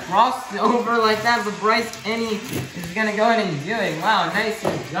to cross over like that, but Bryce Kenny is going to go ahead and do it. Wow, nice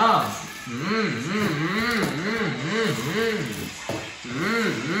job.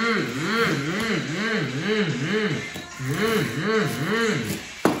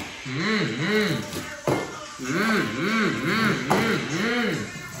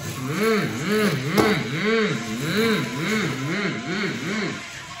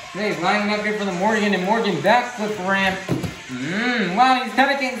 He's lining up here for the Morgan backflip ramp. Wow, he's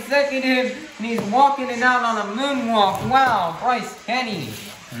kind of consecutive, and he's walking it out on a moonwalk. Wow, Bryce Kenny.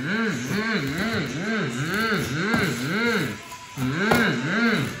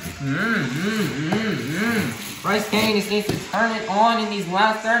 Bryce Kenny just needs to turn it on in these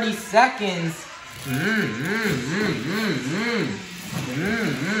last 30 seconds.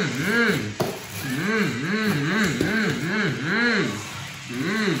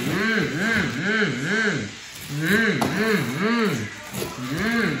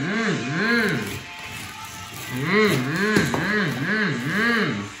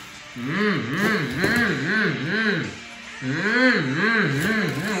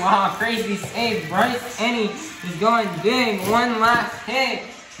 Wow, crazy save. Bryce Kenny is going big. One last hit.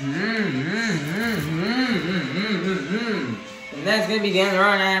 And that's going to be the end of the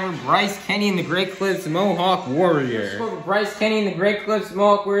run out for Bryce Kenny and the Great Clips Mohawk Warrior. For Bryce Kenny and the Great Clips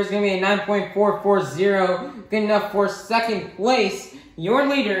Mohawk Warrior is going to be a 9.440. Good enough for 2nd place. Your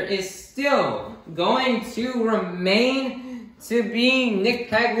leader is still going to remain to be Nick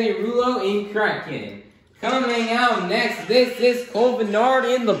Pagliarulo in Kraken. Coming out next, this is Cole Bernard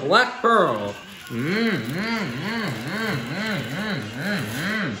in the Black Pearl.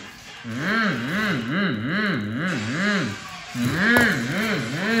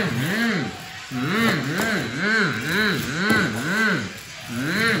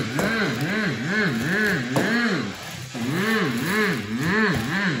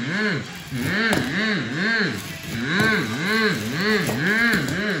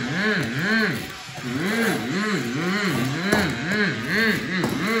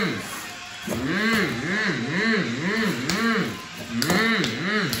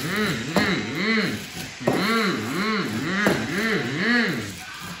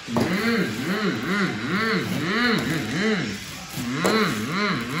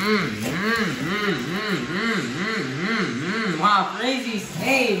 Wow, crazy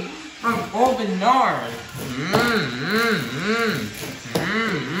save from Cole Bernard.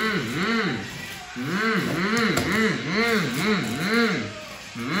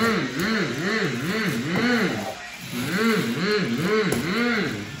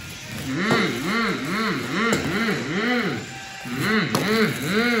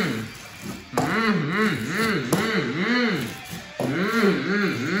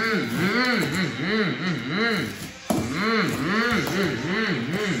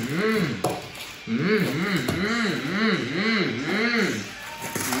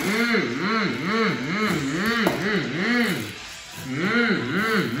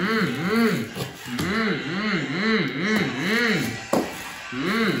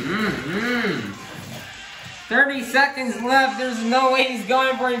 Seconds left. There's no way he's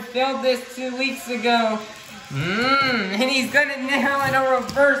going for it. He failed this 2 weeks ago. And he's gonna nail it, a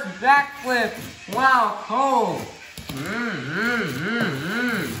reverse backflip. Wow, Cole.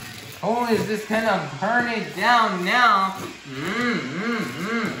 Cole is just gonna burn it down now.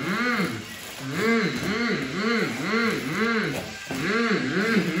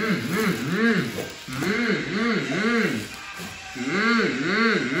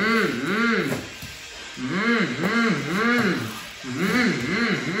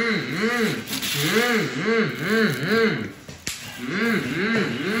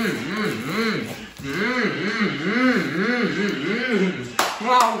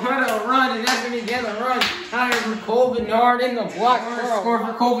 Wow, what a run, and that's gonna get a run higher for Cole Bernard in the Black Pearl. Score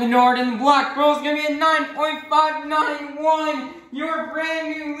for Cole Bernard in the Black Pearl is gonna be a 9.591. Your brand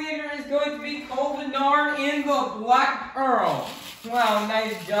new leader is going to be Cole Bernard in the Black Pearl. Wow,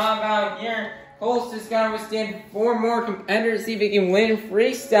 nice job out here. Cole's just gotta withstand 4 more competitors, see if he can win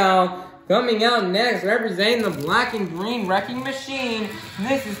freestyle. Coming out next, representing the black and green wrecking machine,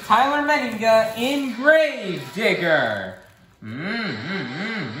 this is Tyler Meninga in Grave Digger.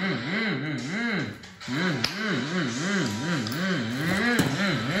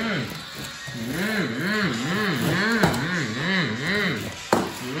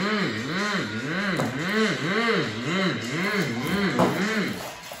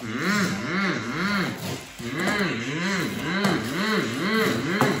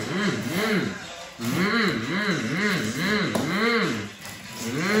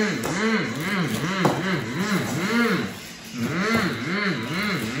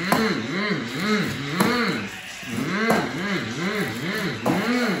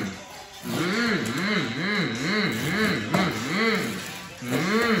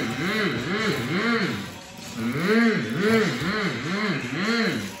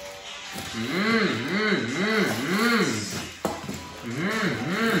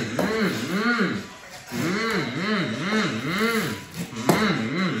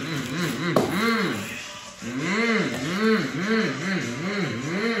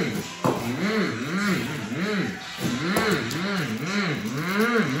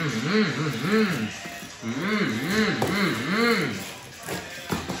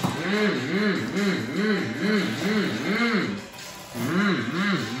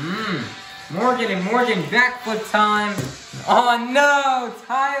 Morgan, backflip time. Oh no,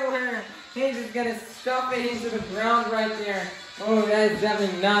 Tyler. He's just gonna stuff it into the ground right there. Oh, that is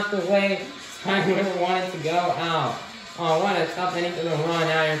definitely not the way Tyler wanted to go out. Oh, what a tough ending to the run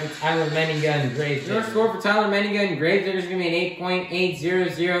out here for Tyler Meninga and Grave Digger. Your score for Tyler Meninga and Grave Digger is going to be an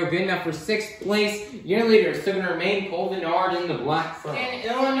 8.800. Good enough for 6th place. Your leader is still going to remain Cole Bernard in the Black Pearl. In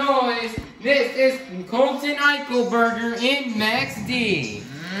Illinois, this is Colton Eichelberger in Max D.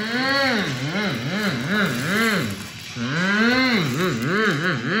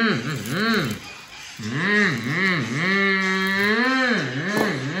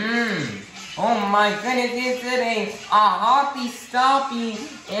 Oh my goodness, it's a hoppy stoppy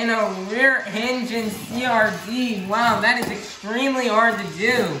and a rear engine CRD. Wow, that is extremely hard to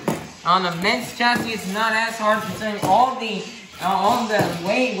do. On a men's chassis, it's not as hard considering all the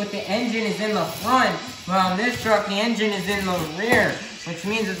weight with the engine is in the front. But on this truck, the engine is in the rear, which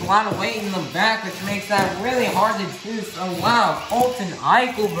means there's a lot of weight in the back, which makes that really hard to do. So wow, Colton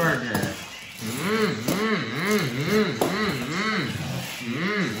Eichelberger.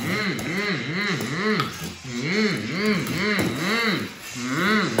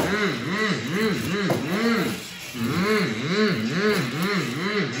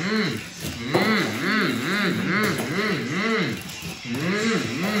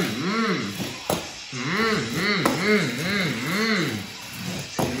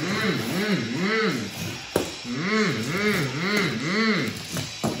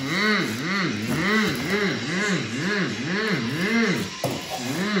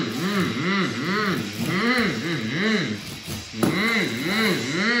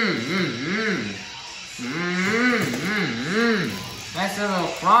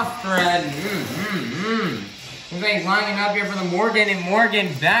 cross thread. Looks like he's lining up here for the Morgan and Morgan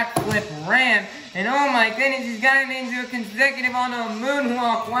backflip ramp. And oh my goodness, he's got it into a consecutive on a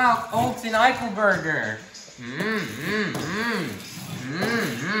moonwalk. Wow, Colton Eichelberger.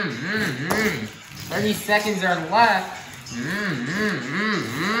 30 seconds are left.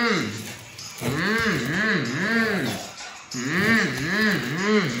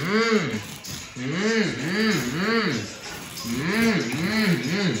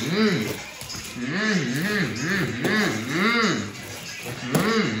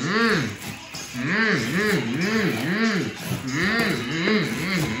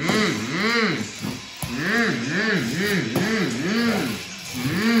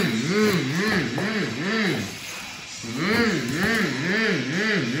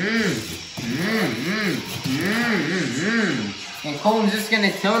 And Colton's just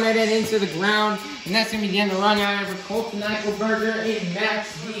going to donate it into the ground. And that's going to be the end of the run out for Colton Eichelberger and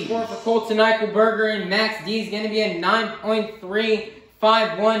Max D. Score for Colton Eichelberger and Max D is going to be a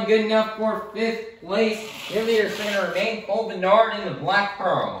 9.351. Good enough for 5th place. Your leaders are going to remain Cole Bernard in the Black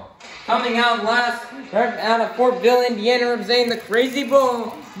Pearl. Coming out last, out of Fort Bill, Indiana, representing the Crazy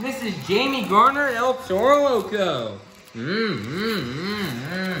Bull. This is Jamie Garner and El Toro Loco.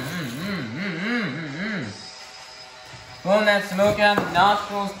 Blowing that smoke out of the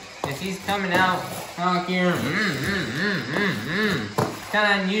nostrils as he's coming out here.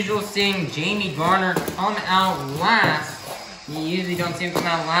 Kind of unusual seeing Jamie Garner come out last. You usually don't see him come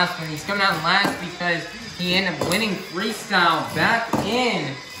out last when he's coming out last because he ended up winning freestyle back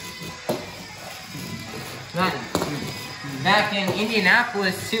in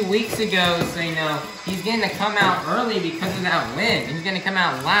Indianapolis 2 weeks ago. So, you know, he's going to come out early because of that win. He's going to come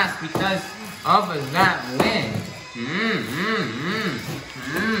out last because of that win.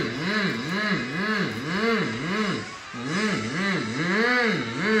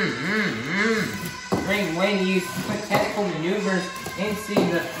 Great way to use quick technical maneuvers into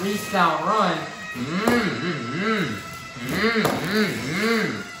the freestyle run.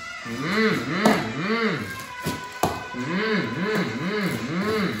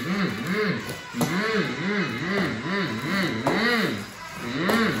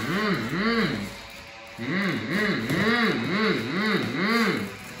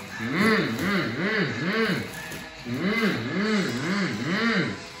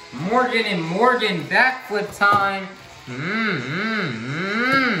 Morgan and Morgan backflip time.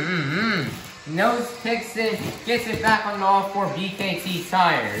 Nose kicks it, gets it back on all 4 BKT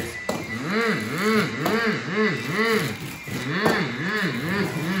tires.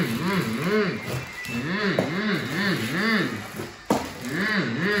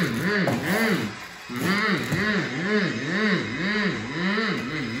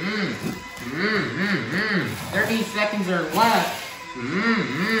 Thirty seconds are left.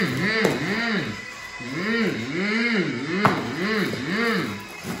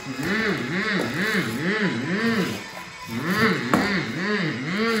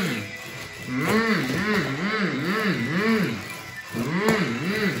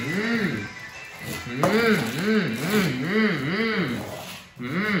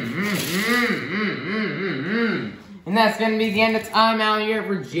 And that's going to be the end of time out here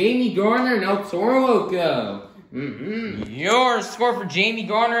for Jamie Garner and El Toro Loco. Your score for Jamie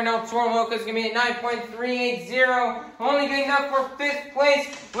Garner and El Toro Loco is going to be at 9.380. Only good enough for 5th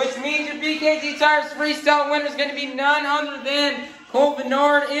place, which means your BKT Tires Freestyle winner is going to be none other than Cole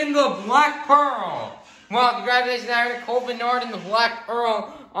Bernard in the Black Pearl. Well, congratulations out to Cole Bernard in the Black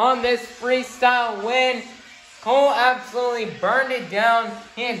Pearl on this freestyle win. Cole absolutely burned it down.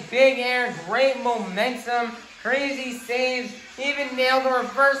 He had big air, great momentum, crazy saves, even nailed a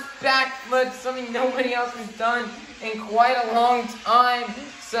reverse backflip, something nobody else has done in quite a long time.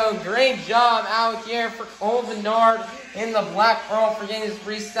 So great job out here for Cole Bernard in the Black Pearl for getting his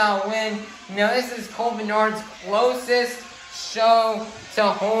freestyle win. You know, this is Cole Bernard's closest show to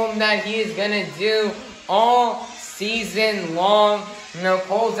home that he is going to do all season long. You know,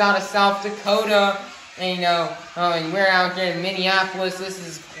 Cole's out of South Dakota. And, you know, and we're out here in Minneapolis. This is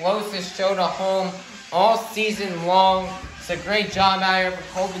his closest show to home all season long. So great job out here for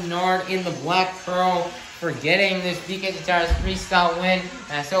Cole Bernard in the Black Pearl for getting this BKT Tires freestyle win.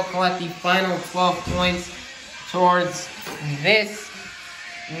 And so collect the final 12 points towards this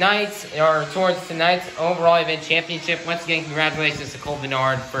night's, or towards tonight's overall event championship. Once again, congratulations to Cole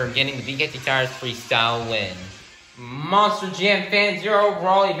Bernard for getting the BKT Tires freestyle win. Monster Jam fans, your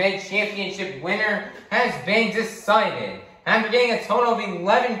overall event championship winner has been decided. After getting a total of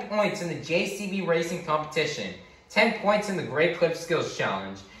 11 points in the JCB Racing competition, 10 points in the Great Clip Skills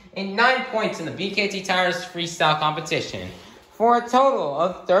Challenge, and 9 points in the BKT Tires Freestyle competition, for a total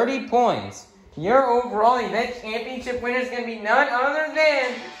of 30 points. Your overall event championship winner is going to be none other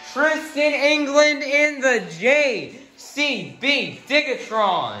than Tristan England in the JCB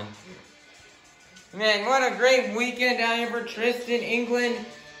Digatron. Man, what a great weekend out here for Tristan England.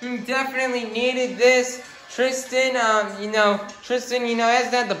 He definitely needed this. Tristan, hasn't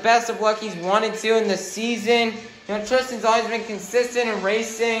had the best of luck he's wanted to in the season. Tristan's always been consistent in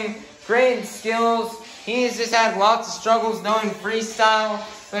racing, great in skills. He's just had lots of struggles knowing freestyle.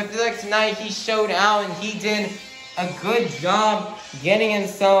 But I feel like tonight he showed out and he did a good job getting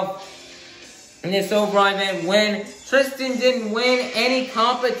himself in this overall event win. Tristan didn't win any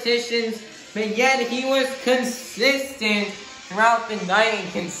competitions, but yet he was consistent throughout the night,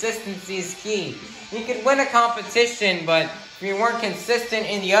 and consistency is key. You could win a competition, but if you weren't consistent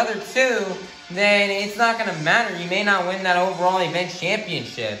in the other two, then it's not going to matter. You may not win that overall event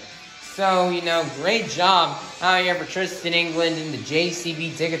championship. So, great job out here for Tristan England in the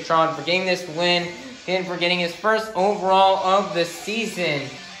JCB Digatron for getting this win and for getting his first overall of the season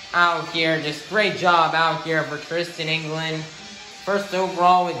out here. Just great job out here for Tristan England. First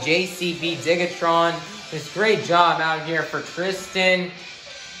overall with JCB Digatron. Just great job out here for Tristan.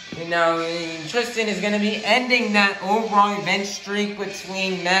 Tristan is going to be ending that overall event streak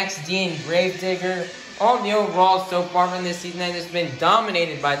between Max D and Gravedigger. All the overalls so far from this season has been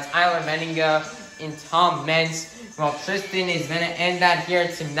dominated by Tyler Menninga and Tom Mentz. While Tristan is going to end that here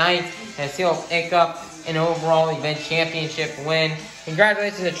tonight as he'll pick up an overall event championship win.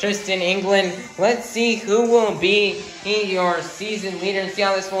 Congratulations to Tristan England. Let's see who will be your season leader and see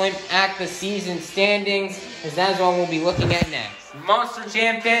how this will impact the season standings, as that's what we'll be looking at next. Monster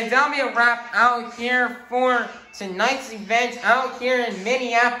Jam fans, that'll be a wrap out here for tonight's event out here in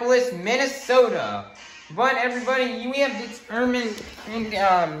Minneapolis, Minnesota. But everybody, we have determined,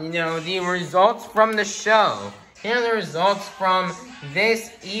 the results from the show. Here are the results from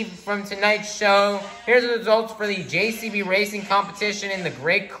from tonight's show. Here's the results for the JCB Racing Competition in the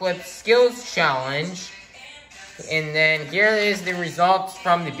Great Clip Skills Challenge. And then here is the results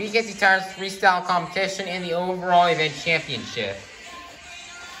from the BKC Tires Freestyle Competition in the overall event championship.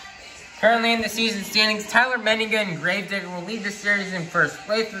 Currently in the season standings, Tyler Menninga and Gravedigger will lead the series in first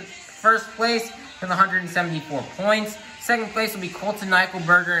place with 174 points. Second place will be Colton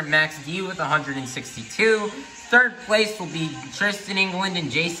Eichelberger and Max D with 162. Third place will be Tristan England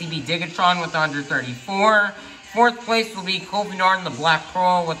and JCB Digatron with 134. Fourth place will be Colby Nard and the Black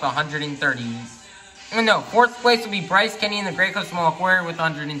Pearl with 130. Fourth place will be Bryce Kenny and the Great Coast Small Aquarium with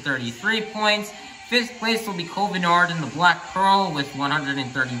 133 points. Fifth place will be Colby Nard and the Black Pearl with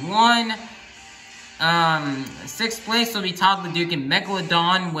 131. Sixth place will be Todd LeDuc and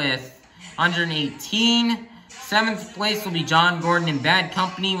Megalodon with 118. Seventh place will be John Gordon and Bad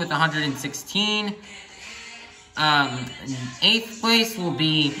Company with 116. Eighth place will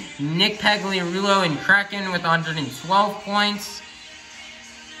be Nick Pagliarulo and Kraken with 112 points.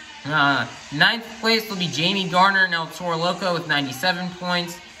 Ninth place will be Jamie Garner and El Toro Loco with 97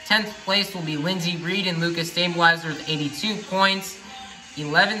 points. 10th place will be Lindsey Reed and Lucas Stabilizer with 82 points.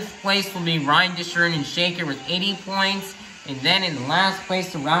 11th place will be Ryan Disherin and Shaker with 80 points. And then in the last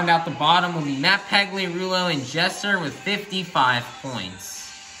place to round out the bottom will be Matt Pagliarulo and Jesser with 55 points.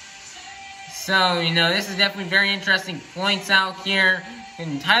 So, this is definitely very interesting points out here.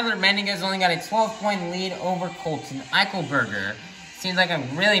 And Tyler Menninga's only got a 12-point lead over Colton Eichelberger. Seems like a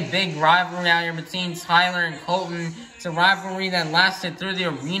really big rivalry out here between Tyler and Colton. It's a rivalry that lasted through the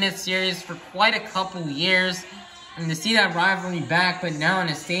Arena Series for quite a couple years. And to see that rivalry back, but now in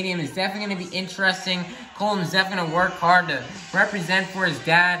a stadium, is definitely going to be interesting. Colton's definitely going to work hard to represent for his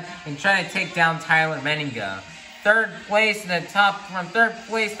dad and try to take down Tyler Menninga. Third place, from third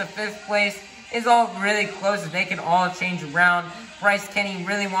place to fifth place is all really close, as they can all change around. Bryce Kenny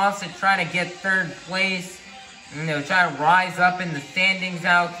really wants to try to get third place. Try to rise up in the standings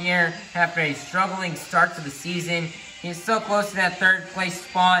out here after a struggling start to the season. He's so close to that third place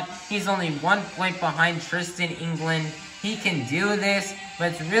spot. He's only 1 point behind Tristan England. He can do this,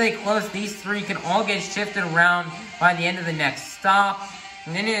 but it's really close. These three can all get shifted around by the end of the next stop.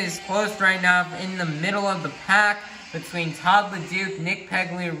 And then it is close right now in the middle of the pack between Todd LeDuc, Nick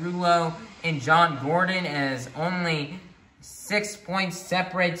Pagliarulo, and John Gordon, as only 6 points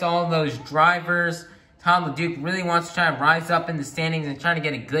separates all those drivers. Todd LeDuc really wants to try to rise up in the standings and try to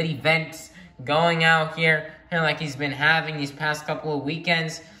get a good event going out here like he's been having these past couple of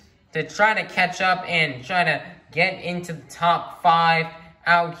weekends, to try to catch up and try to get into the top 5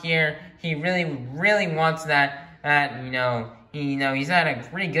 out here. He really wants that. He's had a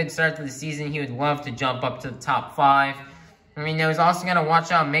pretty good start to the season. He would love to jump up to the top 5. I mean, he's also going to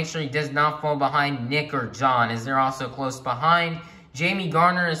watch out and make sure he does not fall behind Nick or John, as they're also close behind. Jamie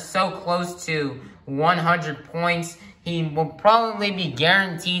Garner is so close to 100 points. He will probably be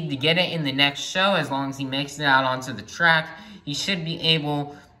guaranteed to get it in the next show as long as he makes it out onto the track. He should be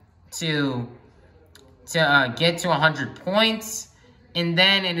able to get to 100 points. And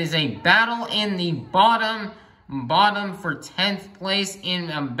then it is a battle in the bottom for 10th place, in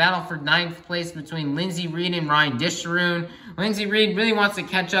a battle for 9th place between Lindsay Reed and Ryan Disharoon. Lindsay Reed really wants to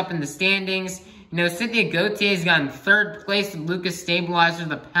catch up in the standings. You know, Cynthia Gauthier has gotten 3rd place with Lucas Stabilizer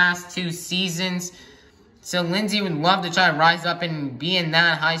the past 2 seasons. So Lindsay would love to try to rise up and be in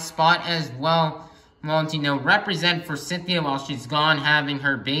that high spot as well. Well, to, you know, represent for Cynthia while she's gone having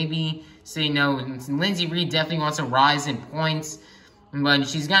her baby. So, you know, Lindsay Reed definitely wants to rise in points. But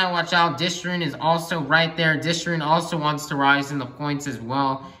she's got to watch out. Disharoon is also right there. Disharoon also wants to rise in the points as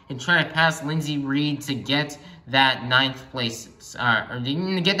well and try to pass Lindsay Reed to get that 9th place, or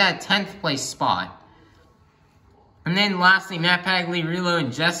to get that 10th place spot. And then lastly, Matt Pagliarulo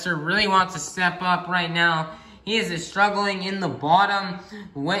and Jester really wants to step up right now. He is struggling in the bottom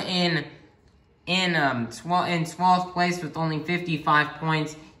in 12th place with only 55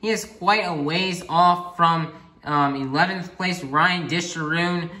 points. He is quite a ways off from 11th place, Ryan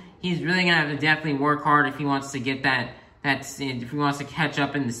Disharoon. He's really going to have to definitely work hard if he wants to get if he wants to catch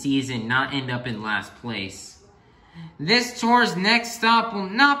up in the season, not end up in last place. This tour's next stop will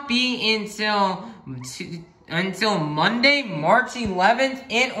not be until Monday, March 11th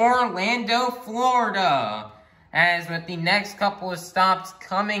in Orlando, Florida. As with the next couple of stops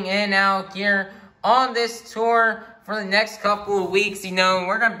coming in out here on this tour for the next couple of weeks, you know,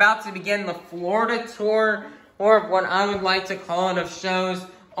 we're about to begin the Florida tour, or what I would like to call it, of shows.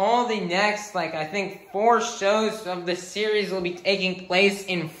 All the next, I think 4 shows of the series will be taking place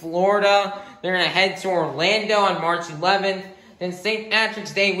in Florida. They're going to head to Orlando on March 11th. Then St.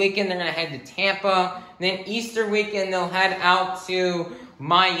 Patrick's Day weekend, they're going to head to Tampa. Then Easter weekend, they'll head out to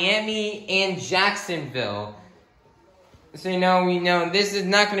Miami and Jacksonville. So, you know, this is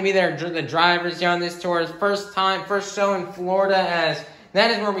not going to be the drivers here on this tour. It's first show in Florida, as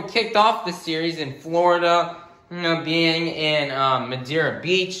that is where we kicked off the series, in Florida, you know, being in Madeira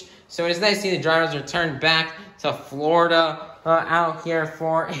Beach. So it's nice to see the drivers return back to Florida out here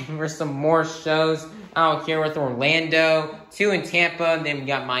for some more shows out here with Orlando, 2 in Tampa, then we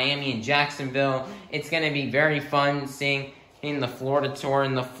got Miami and Jacksonville. It's going to be very fun seeing in the Florida tour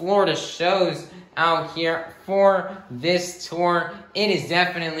and the Florida shows out here for this tour. It is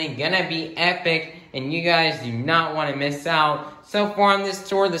definitely going to be epic, and you guys do not want to miss out. So far on this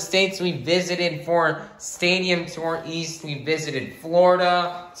tour, the states we visited for Stadium Tour East, we visited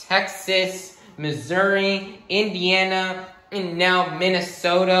Florida, Texas, Missouri, Indiana, and now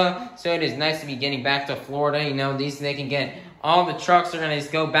Minnesota. So it is nice to be getting back to Florida. You know, they can get all the trucks are going to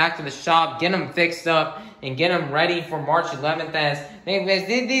just go back to the shop, get them fixed up, and get them ready for March 11th. As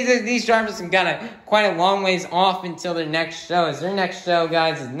these drivers have got quite a long ways off until their next show. As their next show,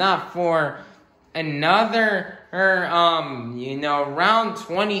 guys, is not for another, around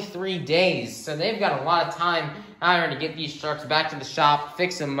 23 days. So they've got a lot of time out here to get these trucks back to the shop,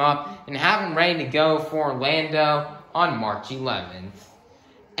 fix them up, and have them ready to go for Orlando on March 11th.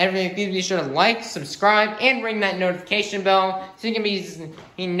 Everybody, please be sure to like, subscribe, and ring that notification bell so you can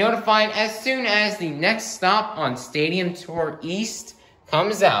be notified as soon as the next stop on Stadium Tour East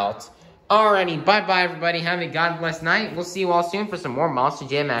comes out. Alrighty, bye-bye, everybody. Have a God bless night. We'll see you all soon for some more Monster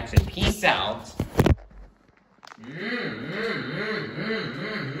Jam action. Peace out.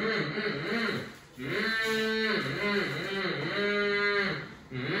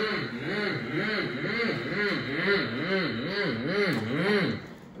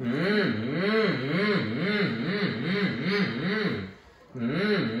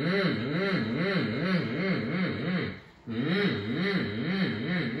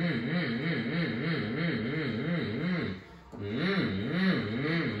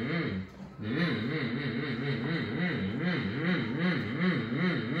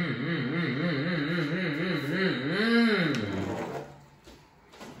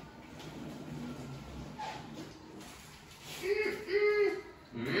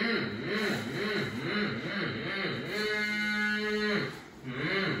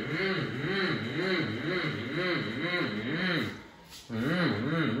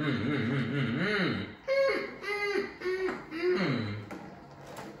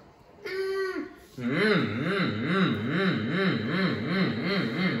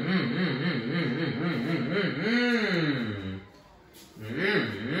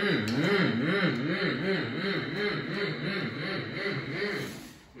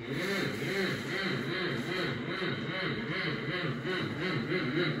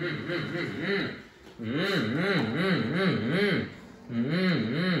 Mm-hmm.